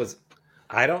if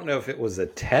it was a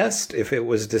test. If it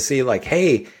was to see, like,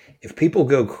 hey, if people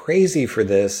go crazy for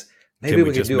this, maybe we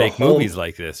can just make movies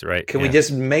like this, right? Can we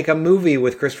just make a movie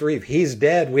with Christopher Reeve? He's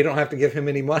dead. We don't have to give him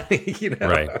any money.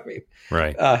 Right? I mean,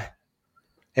 right.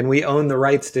 And we own the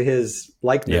rights to his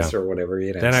likeness or whatever.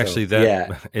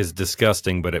 That is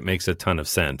disgusting, but it makes a ton of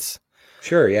sense.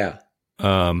 Sure, yeah.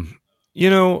 They're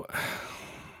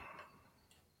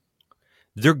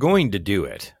going to do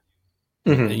it.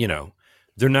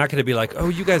 They're not going to be like, "Oh,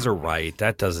 you guys are right.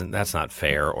 That's not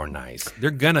fair or nice." They're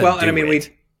gonna. Well, and I mean,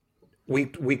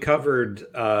 we covered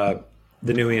the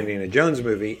new Indiana Jones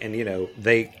movie, and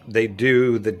they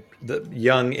do the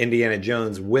young Indiana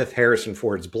Jones with Harrison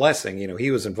Ford's blessing.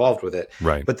 He was involved with it,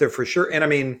 right? But they're for sure. And I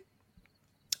mean,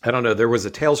 I don't know. There was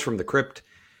a Tales from the Crypt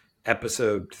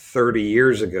episode 30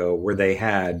 years ago where they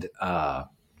had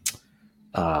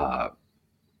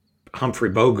Humphrey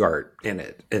Bogart in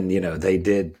it, and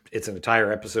it's an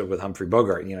entire episode with Humphrey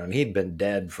Bogart, and he'd been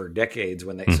dead for decades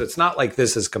when so it's not like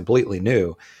this is completely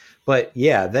new, but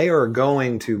they are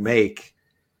going to make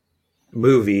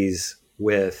movies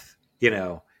with,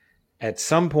 at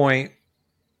some point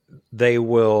they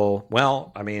will.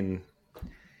 Well, I mean,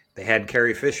 they had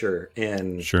Carrie Fisher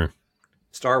in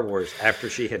Star Wars after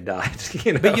she had died.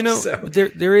 But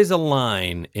there is a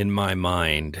line in my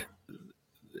mind,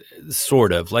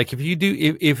 sort of like if you do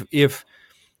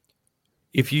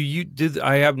if you did.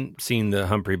 I haven't seen the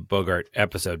Humphrey Bogart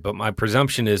episode, but my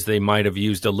presumption is they might have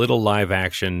used a little live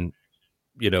action,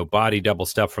 body double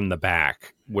stuff from the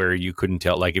back where you couldn't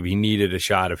tell. Like if you needed a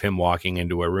shot of him walking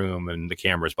into a room and the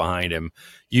camera's behind him,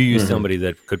 you use somebody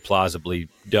that could plausibly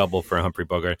double for Humphrey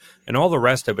Bogart, and all the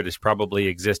rest of it is probably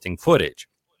existing footage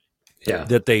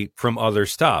that they from other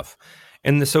stuff.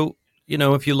 And so,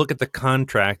 if you look at the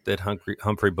contract that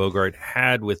Humphrey Bogart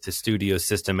had with the studio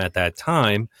system at that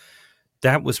time,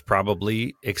 that was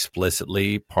probably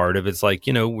explicitly part of it's like,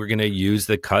 we're going to use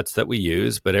the cuts that we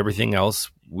use, but everything else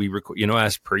we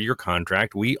as per your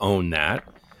contract, we own that.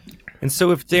 And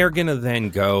so if they're going to then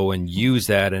go and use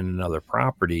that in another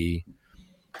property,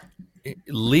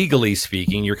 legally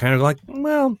speaking, you're kind of like,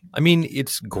 well, I mean,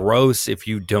 it's gross if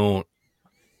you don't,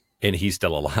 and he's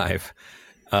still alive.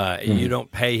 You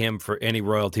don't pay him for any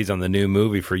royalties on the new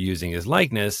movie for using his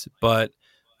likeness, but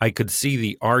I could see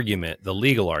the argument, the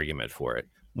legal argument for it.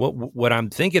 What I'm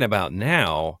thinking about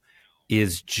now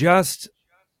is just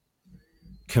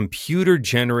computer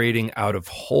generating out of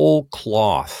whole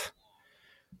cloth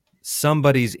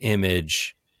somebody's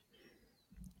image.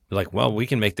 Like, well, we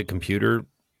can make the computer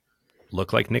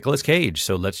look like Nicolas Cage,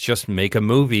 so let's just make a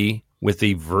movie with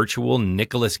the virtual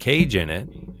Nicolas Cage in it,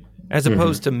 as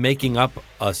opposed to making up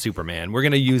a Superman. We're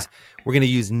gonna use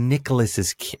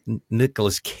Nicolas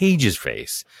Cage's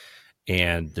face,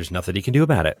 and there's nothing he can do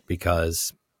about it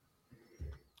because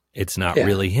it's not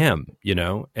really him.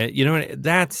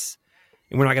 That's.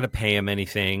 And we're not going to pay him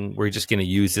anything. We're just going to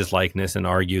use his likeness and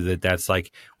argue that that's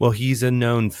like, well, he's a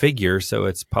known figure, so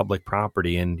it's public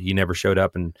property, and he never showed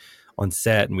up on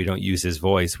set, and we don't use his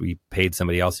voice. We paid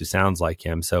somebody else who sounds like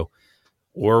him. So,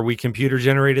 or we computer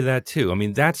generated that too. I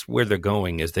mean, that's where they're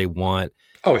going, is they want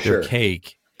their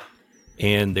cake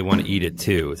and they want to eat it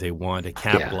too. They want to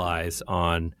capitalize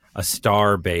on a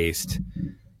star-based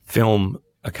film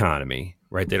economy,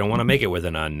 right? They don't want to make it with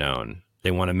an unknown. They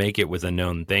want to make it with a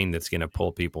known thing that's going to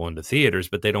pull people into theaters,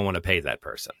 but they don't want to pay that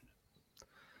person.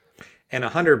 And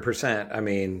 100%, I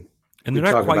mean... And they're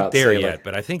not quite there yet,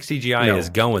 but I think CGI is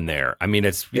going there. I mean,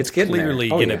 it's clearly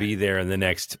going to be there in the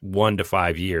next 1 to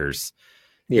 5 years.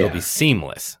 Yeah. It'll be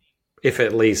seamless. If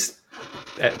at least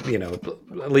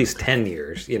 10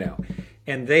 years,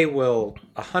 And they will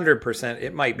 100%,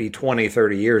 it might be 20,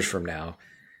 30 years from now,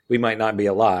 we might not be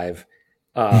alive,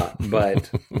 but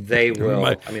they will.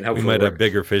 Hopefully we might have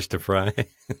bigger fish to fry.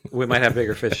 We might have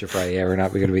bigger fish to fry. Yeah, we're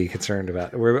not going to be concerned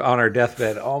about it. We're on our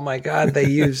deathbed. Oh my God, they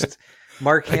used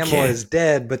Mark Hamill is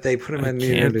dead, but they put him in. I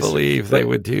can't believe they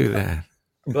would do that.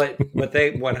 But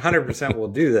they 100% will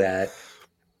do that.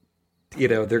 You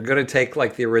know, they're going to take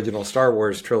like the original Star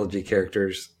Wars trilogy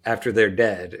characters after they're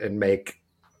dead and make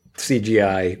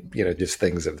CGI, just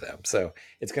things of them. So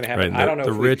it's going to happen. Right. I don't know.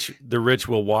 The rich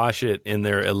will wash it in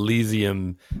their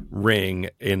Elysium ring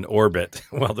in orbit,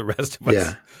 while the rest of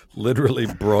us literally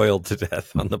broiled to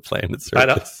death on the planet's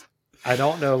surface. I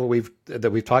don't know we've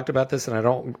talked about this, and I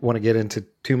don't want to get into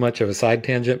too much of a side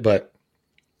tangent, but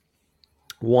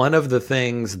one of the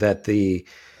things that the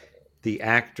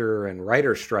actor and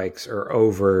writer strikes are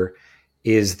over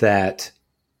is that,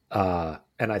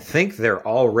 and I think they're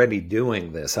already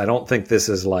doing this. I don't think this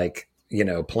is like,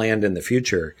 planned in the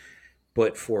future,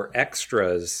 but for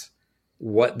extras,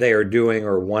 what they are doing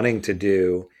or wanting to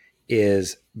do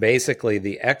is basically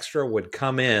the extra would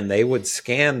come in, they would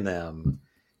scan them,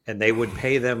 and they would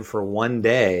pay them for one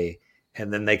day,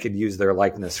 and then they could use their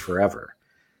likeness forever,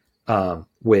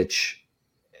 which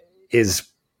is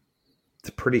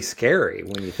pretty scary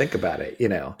when you think about it.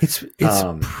 It's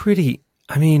pretty.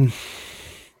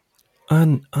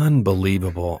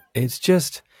 Unbelievable. It's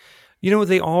just,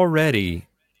 they already.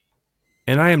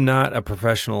 And I am not a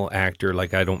professional actor.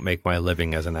 Like, I don't make my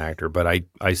living as an actor, but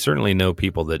I certainly know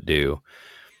people that do.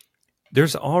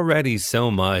 There's already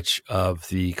so much of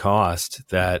the cost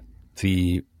that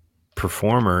the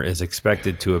performer is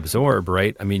expected to absorb,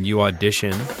 right? You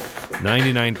audition.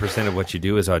 99% of what you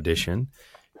do is audition.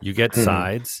 You get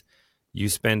sides. You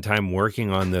spend time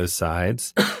working on those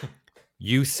sides.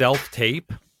 You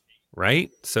self-tape,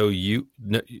 right? So they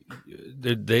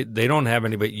don't have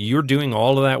anybody. You're doing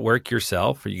all of that work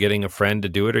yourself. Are you getting a friend to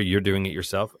do it, or you're doing it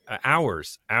yourself?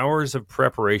 Hours of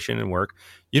preparation and work.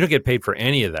 You don't get paid for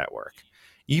any of that work.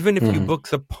 Even if you book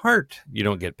the part, you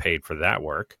don't get paid for that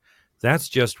work. That's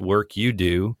just work you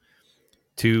do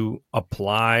to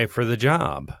apply for the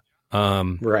job.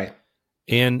 Right.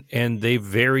 And they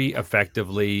very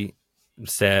effectively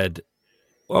said,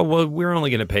 well, we're only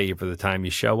going to pay you for the time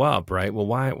you show up, right? Well,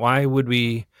 why would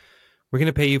we're going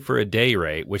to pay you for a day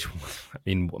rate, which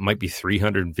might be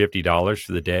 $350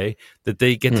 for the day, that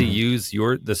they get to use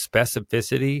the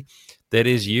specificity that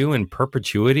is you in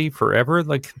perpetuity forever.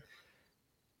 Like,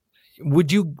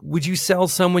 would you sell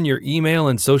someone your email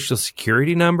and social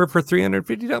security number for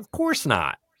 $350? Of course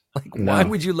not. Like, no. Why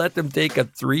would you let them take a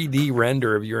 3D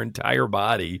render of your entire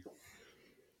body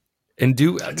and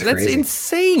do that's crazy.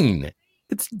 Insane.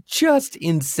 It's just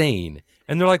insane.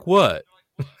 And they're like, what?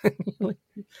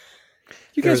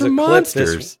 You guys are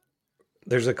monsters.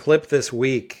 There's a clip this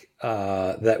week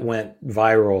that went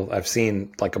viral. I've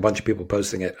seen like a bunch of people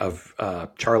posting it of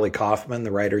Charlie Kaufman,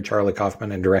 the writer Charlie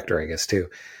Kaufman, and director, I guess, too.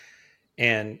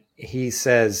 And he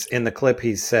says in the clip,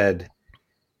 he said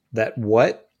that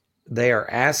what they are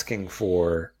asking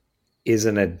for is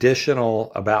an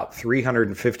additional about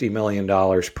 $350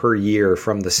 million per year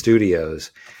from the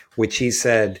studios, which he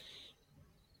said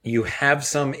you have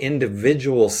some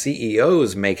individual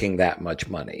CEOs making that much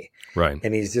money. Right.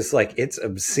 And he's just like, it's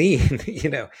obscene,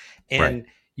 and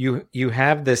right. you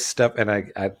have this stuff. And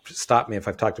I stop me if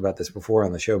I've talked about this before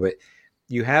on the show, but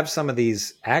you have some of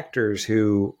these actors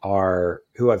who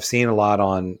I've seen a lot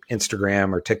on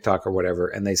Instagram or TikTok or whatever.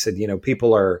 And they said,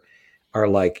 people are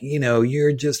like,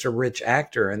 you're just a rich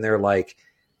actor. And they're like,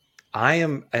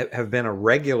 have been a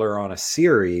regular on a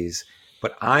series,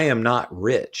 but I am not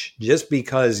rich. Just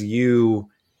because you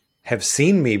have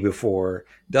seen me before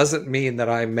doesn't mean that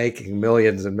I'm making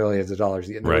millions and millions of dollars.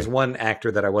 And there was one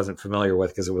actor that I wasn't familiar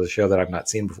with because it was a show that I've not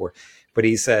seen before, but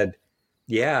he said,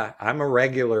 yeah, I'm a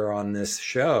regular on this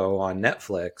show on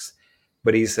Netflix.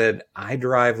 But he said, I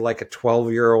drive like a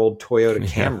 12-year-old Toyota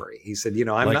Camry. He said,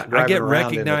 I'm not driving around. I get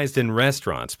recognized in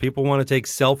restaurants. People want to take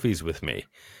selfies with me.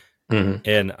 Mm-hmm.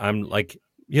 And I'm like,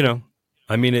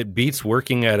 it beats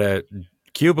working at a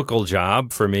cubicle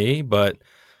job for me, but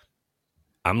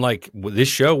I'm like, this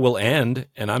show will end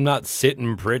and I'm not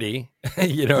sitting pretty.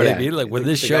 You know what I mean? Like, when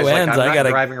this show ends, like, I got to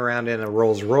driving around in a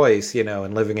Rolls Royce,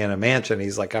 and living in a mansion.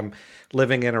 He's like, I'm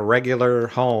living in a regular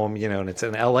home, and it's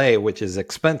in LA, which is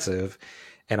expensive.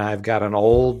 And I've got an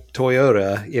old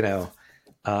Toyota,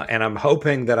 and I'm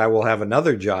hoping that I will have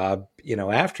another job,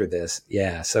 after this.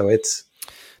 Yeah. So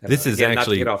this is actually, not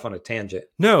to get off on a tangent.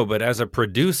 No, but as a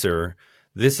producer,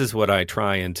 this is what I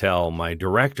try and tell my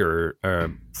director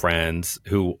friends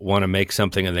who want to make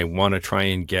something and they want to try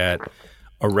and get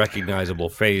a recognizable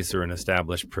face or an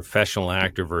established professional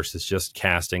actor versus just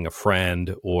casting a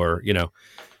friend or,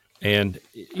 And,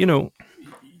 you know,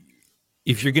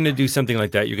 if you're going to do something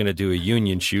like that, you're going to do a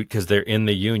union shoot because they're in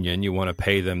the union. You want to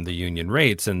pay them the union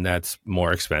rates, and that's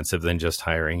more expensive than just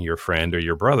hiring your friend or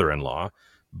your brother-in-law.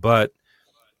 But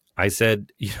I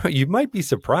said, you know, you might be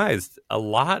surprised. A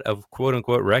lot of quote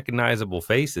unquote recognizable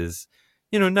faces,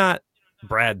 you know, not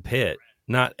Brad Pitt,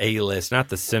 not A-list, not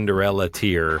the Cinderella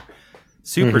tier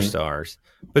superstars,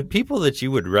 but people that you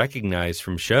would recognize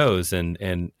from shows,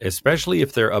 and especially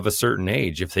if they're of a certain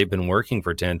age, if they've been working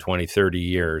for 10, 20, 30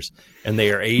 years and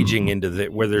they are aging into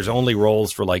where there's only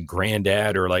roles for like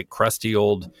granddad or like crusty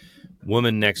old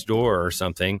woman next door or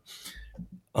something.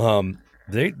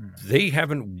 They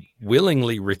haven't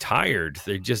willingly retired.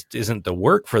 There just isn't the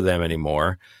work for them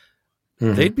anymore.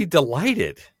 They'd be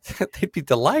delighted. They'd be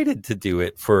delighted to do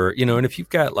it for, you know, and if you've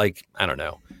got like, I don't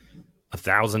know,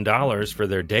 $1,000 for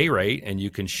their day rate, and you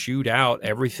can shoot out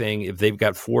everything. If they've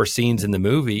got 4 scenes in the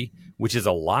movie, which is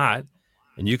a lot,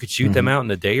 and you could shoot them out in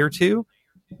a day or two,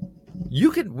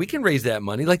 we can raise that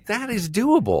money. Like, that is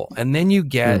doable. And then you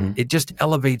get, it just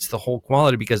elevates the whole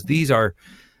quality, because these are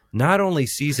not only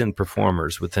seasoned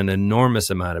performers with an enormous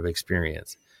amount of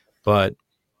experience, but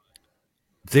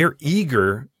they're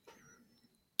eager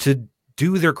to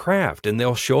do their craft, and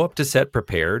they'll show up to set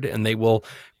prepared, and they will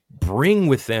bring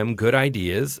with them good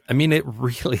ideas. I mean,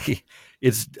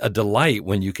 it's a delight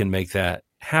when you can make that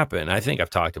happen. I think I've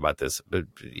talked about this, but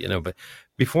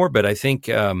before, but I think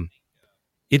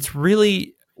it's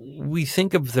really, we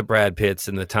think of the Brad Pitts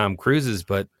and the Tom Cruises,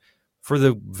 but for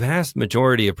the vast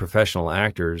majority of professional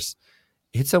actors,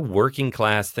 it's a working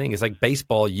class thing. It's like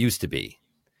baseball used to be.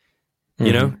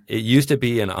 You know, it used to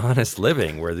be an honest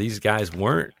living where these guys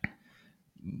weren't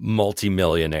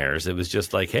multimillionaires. It was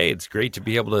just like, hey, it's great to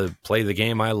be able to play the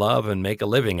game I love and make a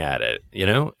living at it, you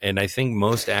know? And I think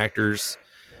most actors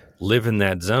live in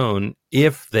that zone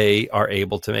if they are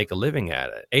able to make a living at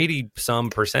it.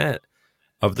 80%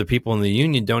 of the people in the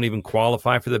union don't even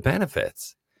qualify for the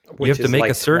benefits. Which you have to make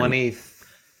like a certain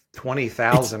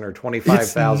 20,000 or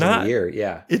 25,000 a year.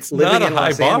 Yeah. It's Living not a in high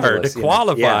Los bar Angeles, to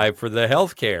qualify yeah. for the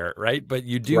health care, right? But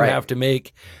you do Right. have to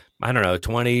make, I don't know,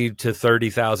 $20,000 to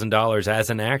 $30,000 as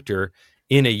an actor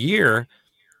in a year.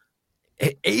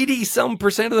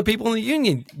 80% of the people in the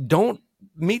union don't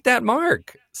meet that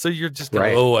mark. So you're just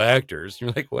Right. low actors.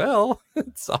 You're like, well,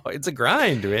 it's a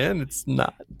grind, man. It's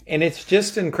not. And it's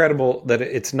just incredible that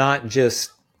it's not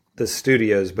just the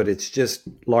studios, but it's just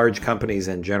large companies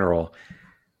in general,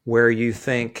 where you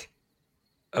think,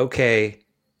 okay,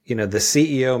 you know, the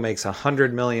CEO makes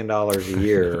 $100 million a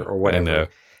year or whatever,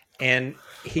 and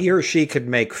he or she could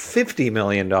make $50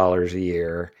 million a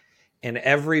year, and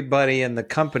everybody in the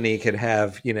company could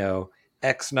have, you know,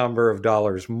 X number of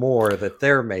dollars more that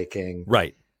they're making.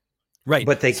 Right.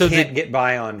 But they can't get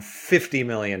by on $50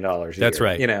 million a year. That's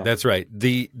right. You know, that's right.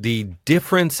 The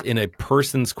difference in a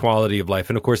person's quality of life,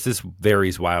 and of course this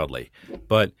varies wildly,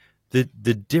 but the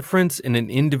difference in an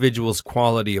individual's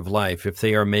quality of life, if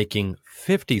they are making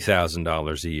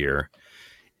 $50,000 a year,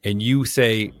 and you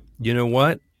say, you know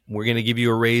what, we're going to give you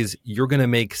a raise, you're going to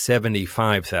make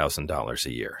 $75,000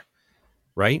 a year,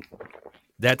 right?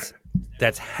 That's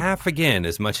half again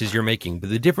as much as you're making. But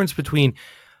the difference between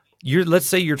let's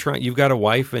say you've got a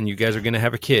wife and you guys are going to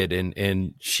have a kid,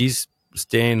 and she's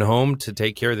staying home to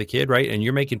take care of the kid, right? And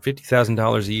you're making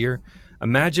 $50,000 a year.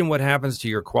 Imagine what happens to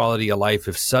your quality of life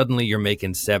if suddenly you're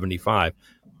making 75.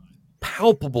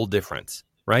 Palpable difference,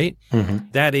 right?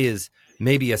 That is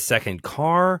maybe a second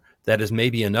car. That is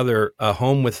maybe a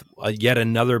home with yet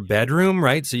another bedroom,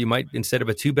 right? So you might, instead of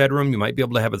a 2-bedroom, you might be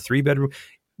able to have a 3-bedroom.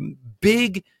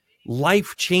 Big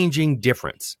life-changing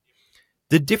difference.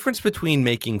 The difference between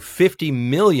making $50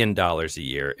 million a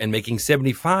year and making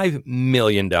 $75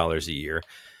 million a year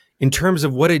in terms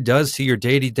of what it does to your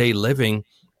day-to-day living,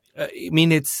 I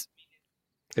mean, it's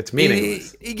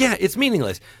meaningless. It's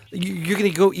meaningless. You're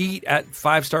going to go eat at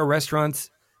 5-star restaurants.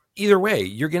 Either way,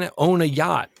 you're going to own a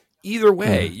yacht. Either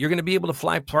way, you're going to be able to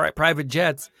fly private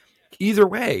jets. Either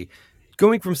way,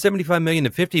 going from 75 million to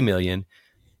 50 million,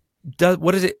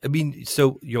 what is it? I mean,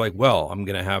 so you're like, well,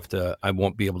 I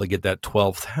won't be able to get that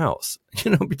 12th house,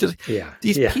 you know, because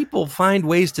these people find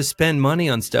ways to spend money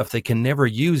on stuff they can never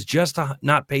use just to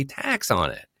not pay tax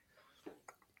on it.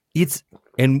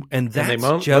 And they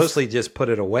mostly just put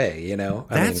it away, you know.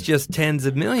 That's just tens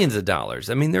of millions of dollars.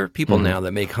 I mean, there are people now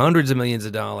that make hundreds of millions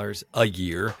of dollars a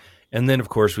year. And then, of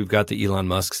course, we've got the Elon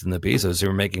Musks and the Bezos who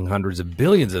are making hundreds of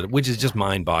billions of it, which is just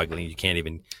mind-boggling. You can't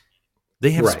even.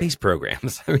 They have space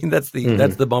programs. I mean, that's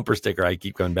the bumper sticker I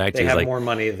keep going back to. They have more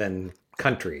money than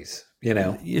countries, you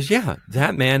know. Yeah,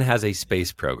 that man has a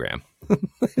space program.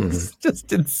 It's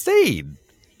just insane.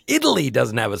 Italy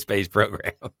doesn't have a space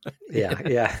program.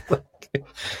 Yeah.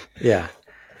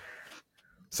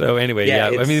 So anyway,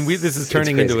 I mean, this is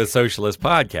turning into a socialist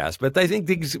podcast, but I think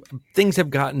things have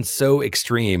gotten so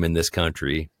extreme in this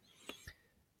country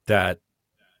that,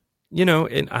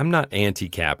 and I'm not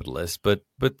anti-capitalist, but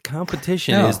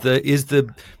competition is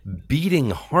the beating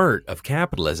heart of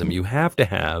capitalism. You have to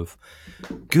have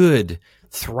good,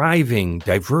 thriving,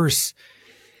 diverse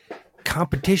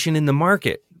competition in the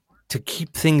market to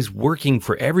keep things working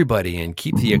for everybody and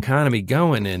keep the economy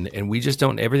going. And we just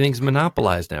don't, everything's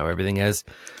monopolized now. Everything's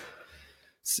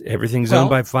owned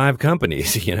by 5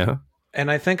 companies,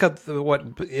 And I think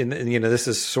this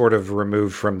is sort of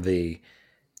removed from the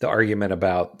argument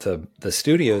about the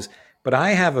studios, but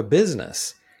I have a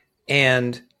business,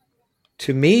 and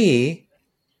to me,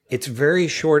 it's very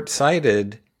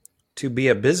short-sighted to be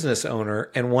a business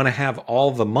owner and want to have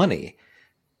all the money.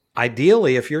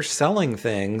 Ideally, if you're selling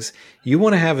things, you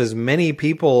want to have as many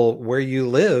people where you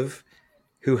live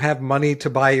who have money to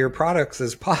buy your products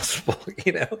as possible.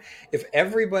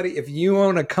 If you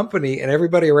own a company and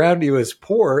everybody around you is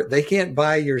poor, they can't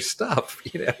buy your stuff.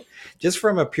 Just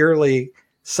from a purely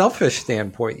selfish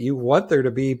standpoint, you want there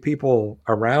to be people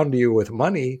around you with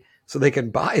money so they can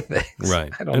buy things.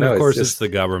 Right. I don't know. Of course, it's the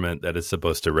government that is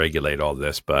supposed to regulate all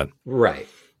this, but right.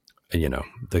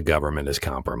 The government is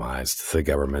compromised. The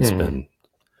government's been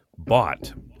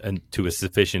bought, and to a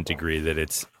sufficient degree that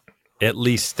it's at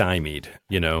least stymied.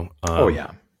 Yeah,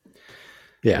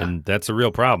 and that's a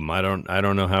real problem. I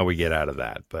don't know how we get out of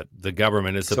that, but the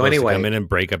government is supposed to come in and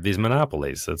break up these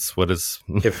monopolies. That's what it's.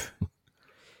 If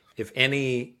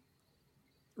any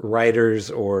writers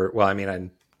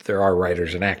there are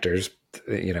writers and actors.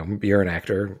 You're an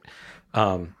actor,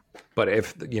 but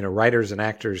if writers and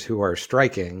actors who are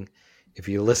striking. If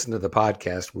you listen to the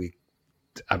podcast,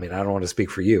 I don't want to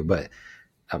speak for you, but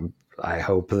I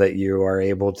hope that you are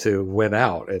able to win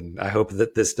out. And I hope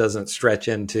that this doesn't stretch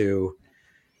into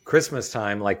Christmas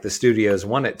time like the studios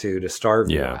want it to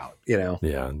starve you out,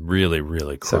 Yeah, really,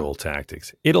 really cruel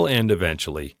tactics. It'll end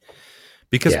eventually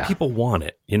because people want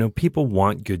it. People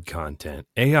want good content.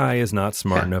 AI is not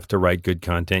smart enough to write good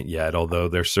content yet, although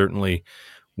they're certainly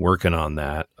working on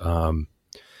that.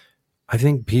 I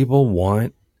think people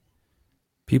want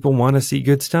to see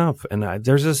good stuff, and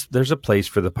there's a place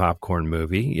for the popcorn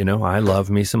movie. I love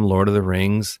me some Lord of the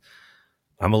Rings.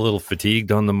 I'm a little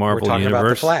fatigued on the Marvel universe. We're talking about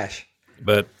the Flash,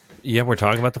 but we're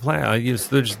talking about the Flash.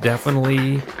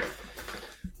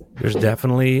 There's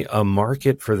definitely a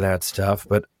market for that stuff,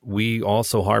 but we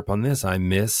also harp on this. I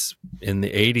miss in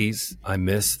the 80s. I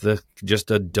miss the just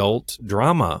adult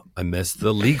drama. I miss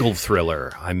the legal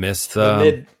thriller. I miss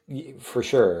the for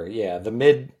sure. Yeah, the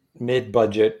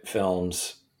mid-budget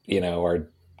films. Are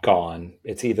gone.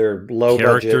 It's either low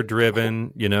character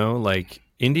driven, like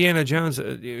Indiana Jones,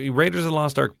 Raiders of the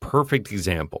Lost Ark, perfect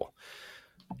example.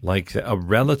 Like a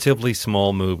relatively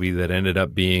small movie that ended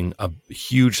up being a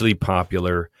hugely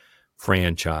popular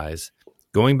franchise.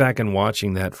 Going back and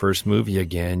watching that first movie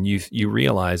again, you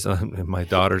realize, my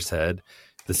daughter said,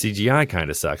 the CGI kind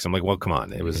of sucks. I'm like, well, come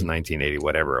on. It was 1980,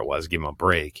 whatever it was. Give them a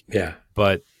break. Yeah.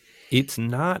 But it's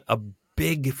not a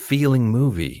big feeling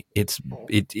movie. It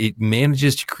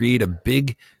manages to create a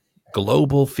big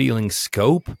global feeling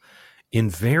scope in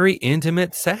very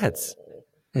intimate sets.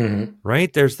 Mm-hmm.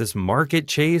 Right? There's this market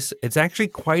chase. It's actually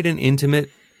quite an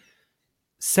intimate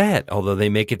set, although they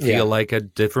make it feel like a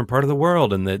different part of the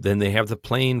world. And then they have the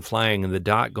plane flying and the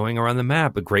dot going around the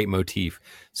map, a great motif.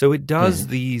 So it does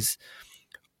these,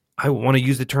 I want to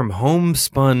use the term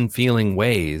homespun feeling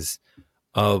ways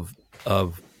of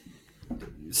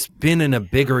spinning a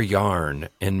bigger yarn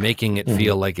and making it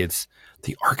feel like it's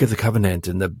the Ark of the Covenant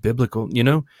and the biblical,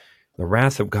 the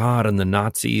wrath of God and the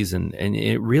Nazis. And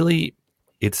it really,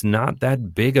 it's not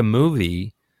that big a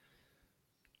movie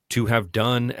to have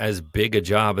done as big a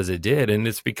job as it did. And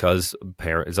it's because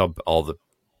it's all the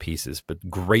pieces, but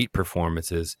great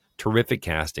performances, terrific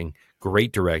casting,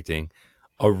 great directing,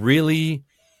 a really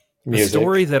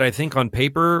story that I think on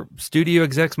paper studio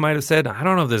execs might have said, I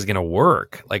don't know if this is going to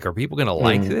work. Like, are people going to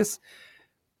like this?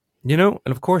 And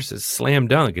of course it's slam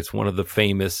dunk. It's one of the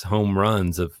famous home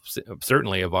runs of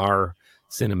certainly of our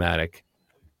cinematic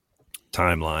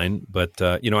timeline. But,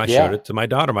 I showed it to my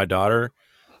daughter. My daughter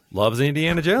loves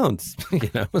Indiana Jones,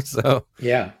 so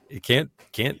it can't,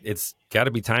 it's got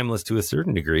to be timeless to a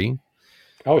certain degree.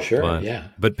 Oh, sure.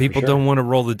 But people don't want to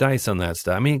roll the dice on that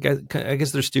stuff. I mean, I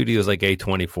guess there's studios like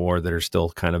A24 that are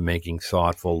still kind of making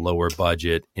thoughtful, lower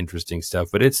budget, interesting stuff,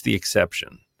 but it's the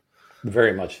exception.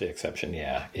 Very much the exception.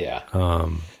 Yeah.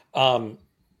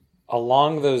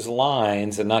 along those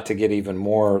lines, and not to get even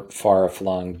more far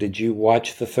flung, did you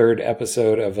watch the 3rd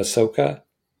episode of Ahsoka?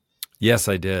 Yes,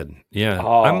 I did. Yeah,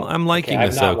 Oh, I'm liking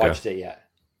I've Ahsoka. not watched it yet.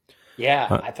 Yeah,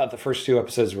 I thought the first 2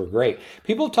 episodes were great.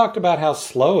 People have talked about how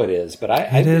slow it is, but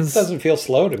it doesn't feel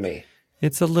slow to me.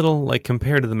 It's a little, like,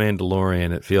 compared to The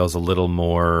Mandalorian, it feels a little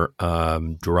more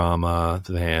drama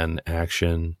than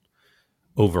action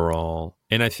overall.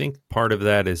 And I think part of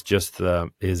that is just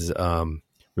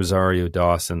Rosario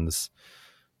Dawson's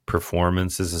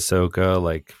performance as Ahsoka.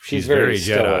 Like, she's very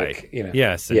stoic, Jedi.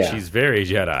 Yes, and she's very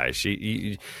Jedi.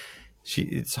 She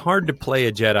it's hard to play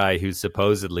a Jedi who's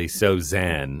supposedly so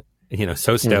zen,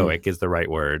 so stoic is the right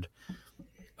word.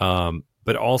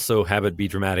 But also have it be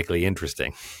dramatically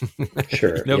interesting.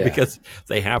 Sure. Because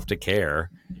they have to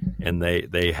care and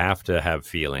they have to have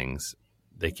feelings.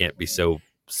 They can't be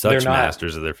such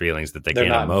masters of their feelings that they can't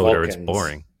emote or it's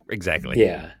boring. Exactly.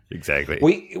 Yeah. Exactly.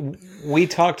 We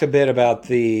talked a bit about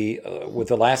with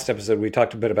the last episode, we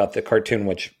talked a bit about the cartoon,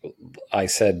 which I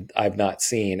said I've not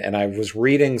seen. And I was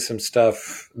reading some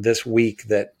stuff this week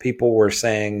that people were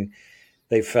saying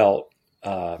they felt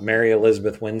Mary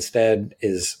Elizabeth Winstead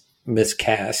is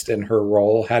miscast in her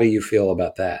role. How do you feel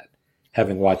about that,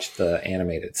 having watched the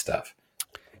animated stuff?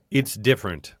 It's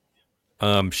different.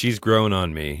 She's grown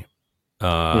on me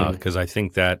because I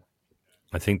think that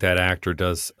actor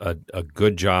does a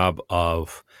good job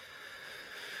of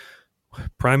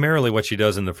primarily what she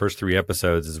does in the first 3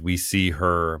 episodes is we see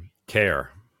her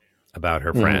care about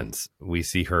her friends. We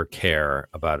see her care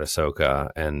about Ahsoka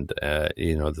and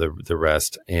the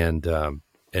rest, and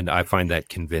I find that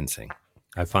convincing.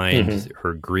 I find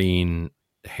her green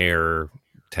hair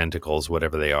tentacles,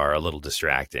 whatever they are, a little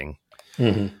distracting.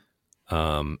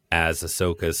 As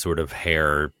Ahsoka's sort of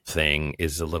hair thing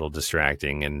is a little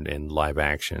distracting in live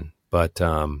action. But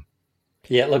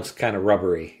it looks kind of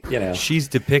rubbery, She's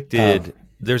depicted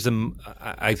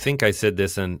I think I said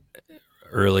this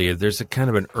earlier, there's a kind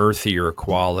of an earthier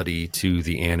quality to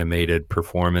the animated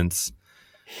performance.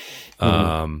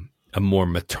 A more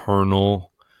maternal.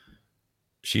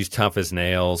 She's tough as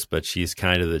nails, but she's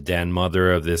kind of the den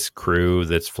mother of this crew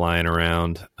that's flying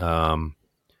around.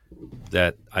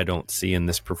 That I don't see in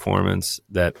this performance,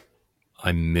 that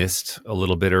I missed a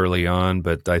little bit early on,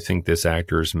 but I think this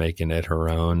actor is making it her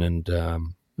own. And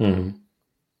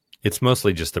it's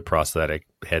mostly just the prosthetic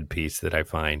headpiece that I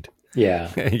find.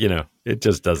 Yeah. It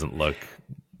just doesn't look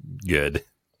good.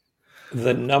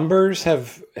 The numbers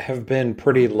have been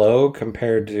pretty low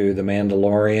compared to The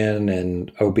Mandalorian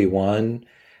and Obi-Wan.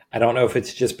 I don't know if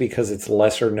it's just because it's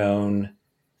lesser known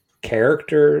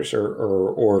characters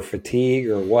or fatigue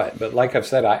or what, but like I've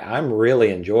said, I'm really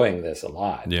enjoying this a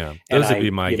lot. Yeah, those would be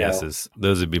my guesses.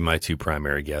 Those would be my 2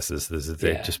 primary guesses. Is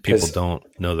that just people don't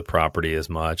know the property as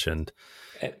much, and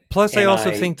plus I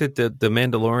also think that the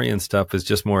Mandalorian stuff is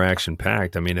just more action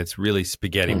packed. I mean, it's really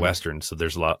spaghetti western, so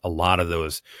there's a lot of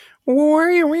those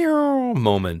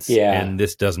moments, and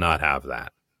this does not have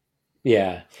that.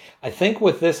 Yeah, I think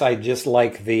with this, I just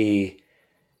like the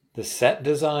set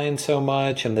design so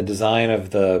much, and the design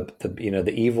of the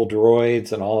evil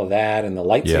droids and all of that, and the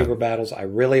lightsaber battles. I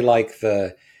really like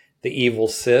the evil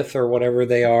Sith or whatever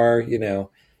they are,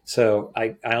 So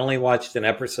I only watched an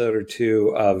episode or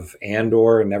 2 of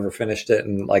Andor and never finished it.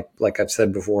 And like I've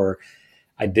said before,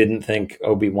 I didn't think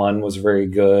Obi-Wan was very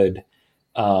good.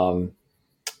 But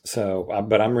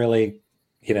I'm really,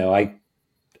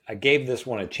 I gave this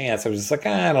one a chance. I was just like,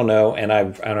 I don't know, and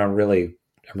I'm really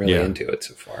into it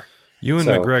so far. Ewan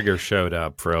McGregor showed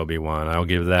up for Obi-Wan. I'll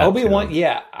give that. Obi-Wan,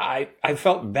 I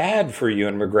felt bad for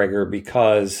Ewan McGregor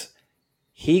because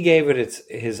he gave it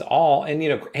his all, and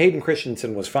Hayden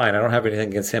Christensen was fine. I don't have anything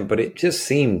against him, but it just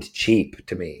seemed cheap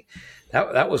to me.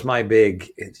 That was my big.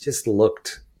 It just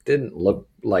didn't look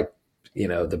like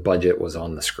the budget was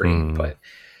on the screen. But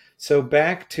so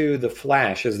back to The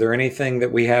Flash. Is there anything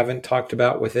that we haven't talked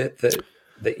about with it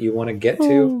that you want to get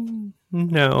to?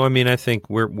 No, I mean, I think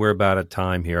we're about at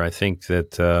time here. I think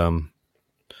that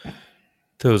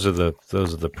those are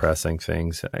the pressing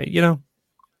things.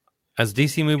 As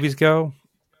DC movies go,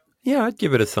 I'd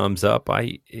give it a thumbs up.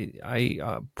 I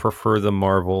prefer the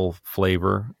Marvel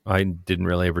flavor. I didn't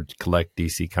really ever collect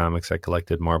DC comics. I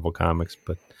collected Marvel comics,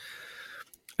 but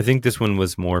I think this one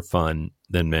was more fun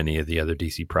than many of the other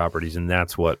DC properties, and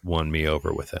that's what won me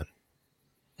over with it.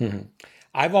 Mm-hmm.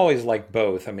 I've always liked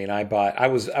both. I mean, I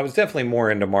was definitely more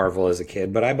into Marvel as a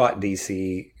kid, but I bought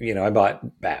DC, I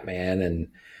bought Batman and,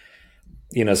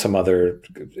 some other,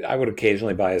 I would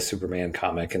occasionally buy a Superman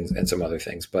comic and some other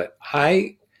things, but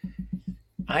I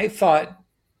thought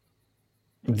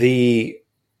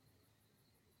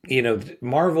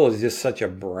Marvel is just such a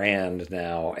brand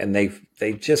now, and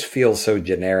they just feel so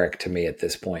generic to me at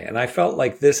this point. And I felt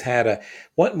like this had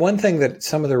one thing that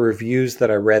some of the reviews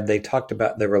that I read, they talked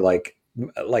about, they were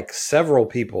like several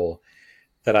people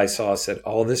that I saw said,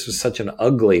 "Oh, this was such an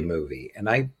ugly movie," and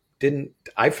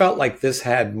I felt like this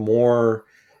had more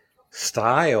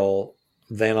style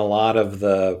than a lot of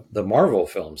the Marvel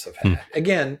films have had.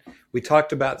 Again, we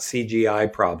talked about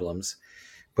CGI problems,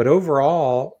 but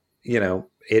overall,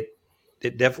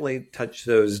 it definitely touched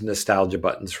those nostalgia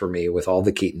buttons for me with all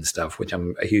the Keaton stuff, which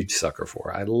I'm a huge sucker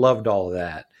for. I loved all of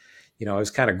that. I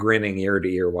was kind of grinning ear to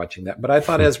ear watching that. But I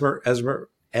thought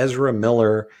Ezra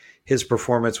Miller, his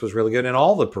performance was really good, and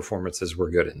all the performances were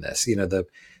good in this.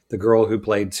 The girl who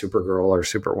played Supergirl or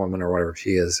Superwoman or whatever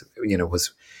she is,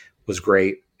 was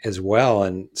great as well.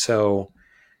 And so,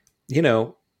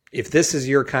 if this is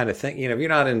your kind of thing, if you're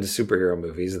not into superhero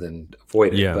movies, then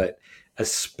avoid it. Yeah. But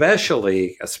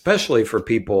especially for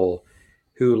people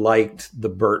who liked the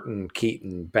Burton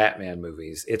Keaton Batman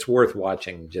movies, it's worth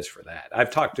watching just for that. I've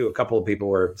talked to a couple of people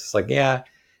where it's like, yeah,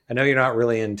 I know you're not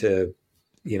really into,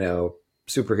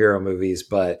 superhero movies,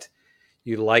 but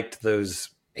you liked those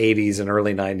 80s and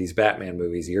early 90s Batman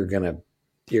movies. You're going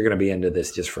to be into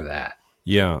this just for that.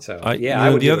 Yeah. So, I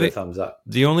would give it a thumbs up.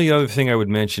 The only other thing I would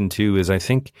mention too is I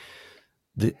think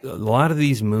a lot of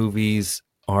these movies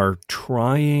are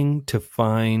trying to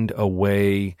find a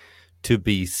way to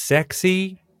be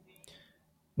sexy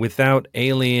without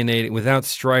alienating, without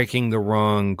striking the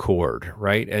wrong chord,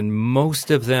 right? And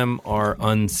most of them are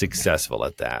unsuccessful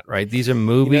at that, right? These are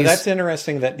movies. That's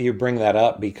interesting that you bring that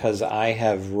up, because I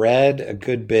have read a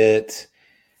good bit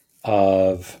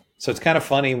of, so it's kind of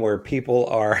funny where people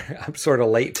are, I'm sort of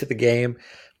late to the game,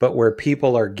 but where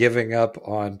people are giving up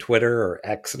on Twitter or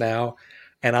X now.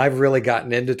 And I've really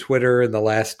gotten into Twitter in the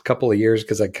last couple of years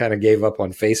because I kind of gave up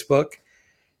on Facebook.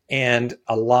 And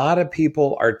a lot of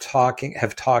people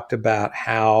have talked about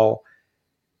how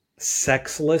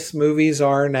sexless movies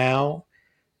are now,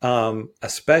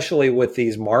 especially with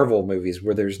these Marvel movies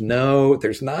where there's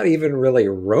not even really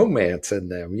romance in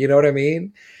them. You know what I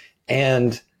mean?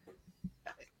 And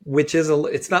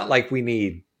it's not like we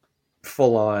need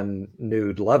full on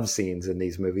nude love scenes in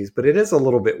these movies, but it is a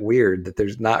little bit weird that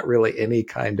there's not really any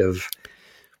kind of,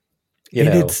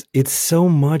 it's so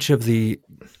much of the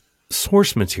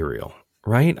source material,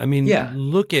 right? I mean,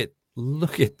 look at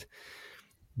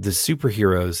the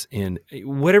superheroes in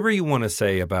whatever you want to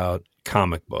say about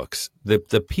comic books.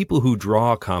 The people who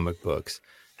draw comic books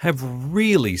have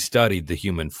really studied the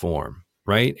human form,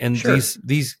 right? And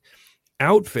these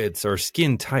outfits are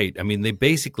skin tight. I mean, they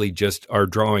basically just are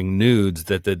drawing nudes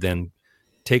that they then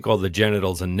take all the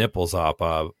genitals and nipples off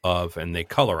of and they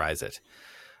colorize it.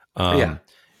 And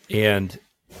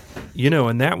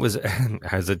and that was,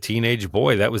 as a teenage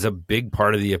boy, that was a big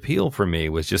part of the appeal for me,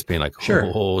 was just being like,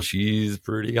 oh, she's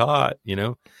pretty hot,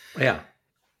 Yeah.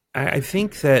 I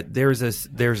think that there's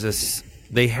this,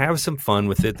 they have some fun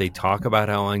with it. They talk about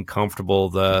how uncomfortable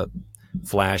the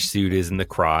Flash suit is in the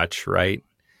crotch, right?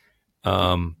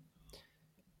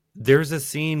 There's a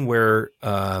scene where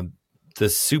the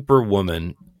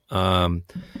Superwoman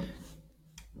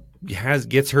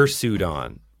gets her suit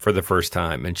on for the first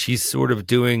time, and she's sort of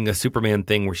doing a Superman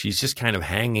thing where she's just kind of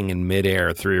hanging in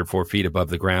midair 3 or 4 feet above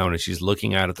the ground, and she's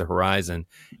looking out at the horizon,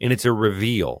 and it's a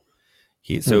reveal.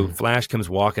 Flash comes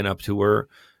walking up to her,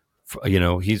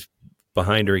 he's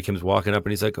behind her, he comes walking up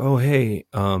and he's like, oh, hey,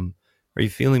 are you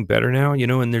feeling better now?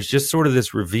 And there's just sort of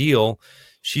this reveal.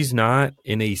 She's not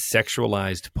in a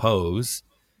sexualized pose,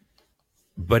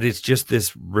 but it's just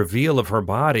this reveal of her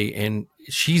body, and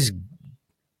she's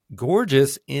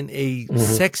gorgeous in a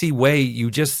sexy way.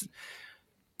 It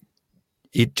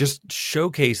just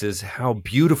showcases how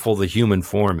beautiful the human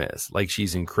form is. Like,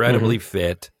 she's incredibly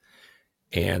fit,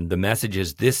 and the message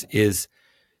is there's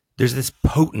this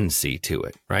potency to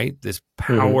it, right? This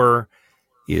power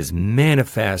is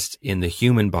manifest in the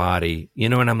human body,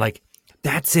 and I'm like,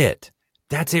 that's it.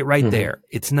 That's it right there.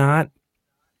 It's not,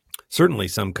 certainly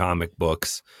some comic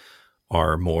books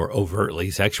are more overtly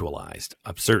sexualized,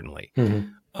 certainly.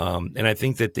 And I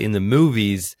think that in the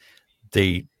movies,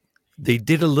 they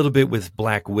did a little bit with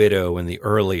Black Widow and the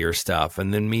earlier stuff,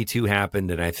 and then Me Too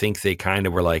happened, and I think they kind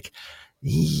of were like,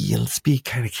 let's be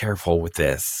kind of careful with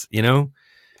this,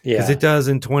 Because it does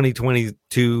in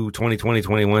 2022, 2020,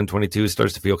 21, 22, it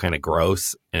starts to feel kind of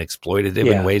gross and exploitative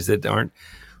in ways that aren't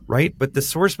right. But the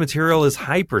source material is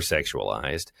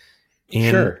hypersexualized.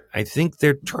 And I think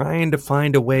they're trying to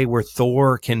find a way where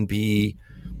Thor can be,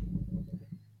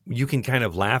 you can kind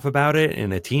of laugh about it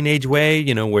in a teenage way,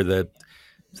 where the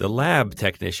lab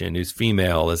technician who's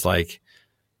female is like,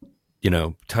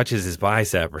 touches his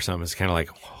bicep or something. It's kind of like,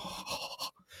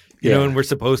 you know, and we're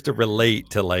supposed to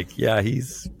relate to like, yeah,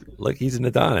 he's an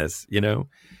Adonis, Yeah.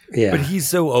 But he's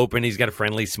so open. He's got a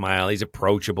friendly smile. He's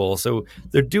approachable. So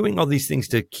they're doing all these things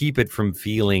to keep it from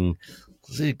feeling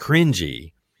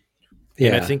cringy.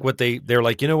 Yeah. And I think they're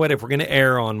like, you know what, if we're going to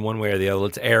err on one way or the other,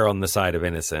 let's err on the side of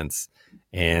innocence.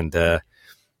 And,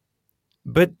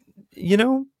 but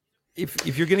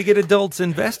if you're going to get adults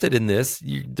invested in this,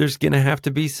 there's going to have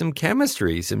to be some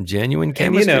chemistry, some genuine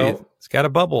chemistry. And, it's got a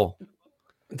bubble.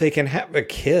 They can have a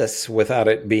kiss without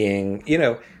it being,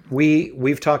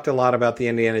 we've talked a lot about the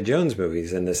Indiana Jones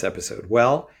movies in this episode.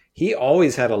 Well, he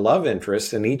always had a love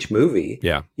interest in each movie.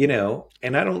 Yeah.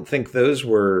 And I don't think those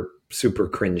were super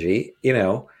cringy,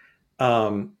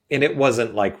 and it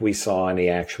wasn't like we saw any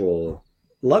actual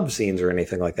love scenes or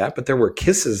anything like that, but there were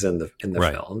kisses in the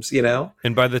films,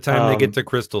 And by the time they get to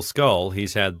Crystal Skull,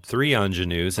 he's had 3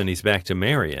 ingenues and he's back to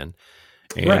Marion.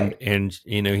 And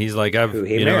he's like, I've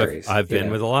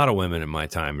been with a lot of women in my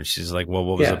time. And she's like, well,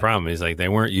 what was the problem? He's like, they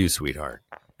weren't you, sweetheart.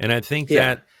 And I think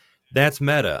that's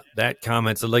meta. That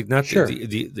comments like not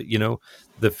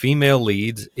the female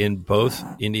leads in both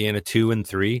Indiana 2 and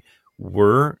 3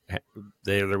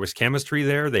 there was chemistry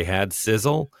there. They had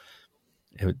sizzle.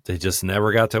 They just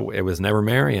never got to. It was never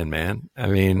Marion, man. I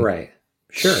mean, right?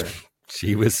 Sure.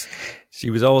 She was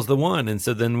always the one, and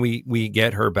so then we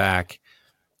get her back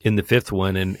in the 5th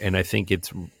one, and I think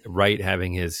it's right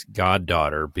having his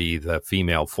goddaughter be the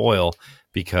female foil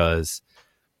because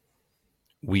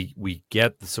we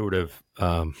get the sort of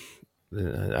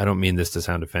I don't mean this to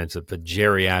sound offensive, but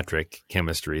geriatric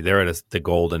chemistry. They're at the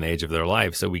golden age of their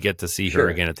life, so we get to see her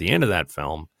again at the end of that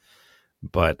film.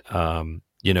 But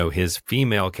his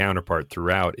female counterpart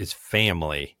throughout is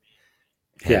family,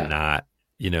 and not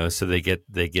So they get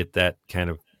that kind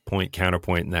of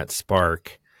counterpoint, and that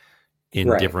spark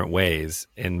in different ways.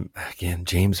 And again,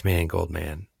 James Mangold,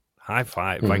 man, high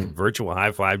five, like virtual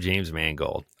high five, James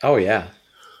Mangold. Oh yeah,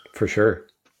 for sure.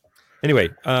 Anyway,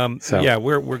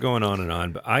 we're going on and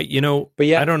on, but I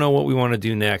don't know what we want to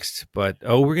do next, but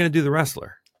we're going to do The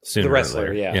Wrestler soon. The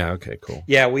Wrestler, yeah. Okay, cool.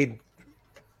 Yeah, we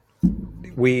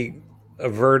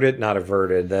not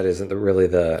averted. That isn't really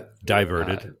the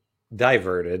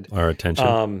diverted our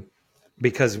attention.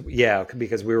 Because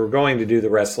we were going to do The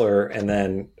Wrestler, and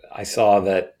then I saw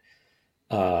that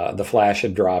The Flash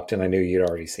had dropped, and I knew you'd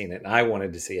already seen it, and I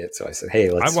wanted to see it, so I said,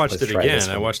 "Hey, let's." I watched it try again. This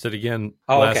one. I watched it again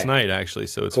last night, actually,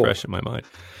 so it's fresh in my mind.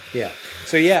 Yeah.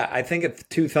 So I think it's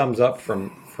 2 thumbs up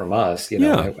from us.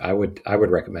 I would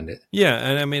recommend it. Yeah,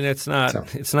 and I mean it's not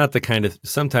the kind of,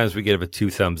 sometimes we give a 2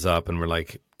 thumbs up, and we're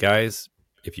like, guys,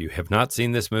 if you have not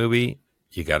seen this movie,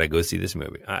 you got to go see this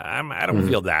movie. I don't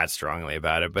feel that strongly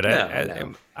about it, but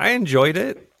I enjoyed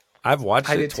it. I've watched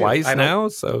it twice now,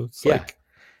 so it's like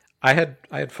I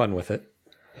had fun with it.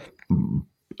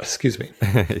 Excuse me.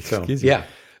 Excuse me.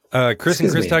 Chris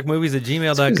and Chris Talk Movies at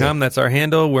gmail.com. That's our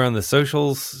handle. We're on the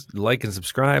socials. Like and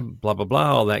subscribe, blah, blah,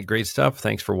 blah, all that great stuff.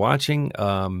 Thanks for watching.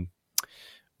 We're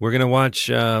going to watch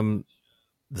The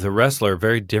Wrestler, a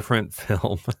very different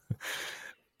film.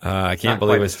 I can't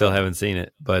believe I still haven't seen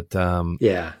it, but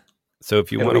so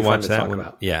if you want to watch that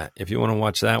one, if you want to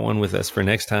watch that one with us for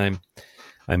next time,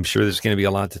 I'm sure there's going to be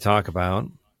a lot to talk about.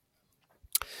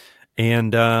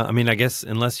 And I guess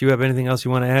unless you have anything else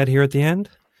you want to add here at the end?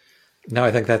 No,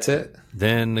 I think that's it.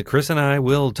 Then Chris and I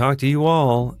will talk to you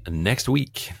all next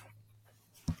week.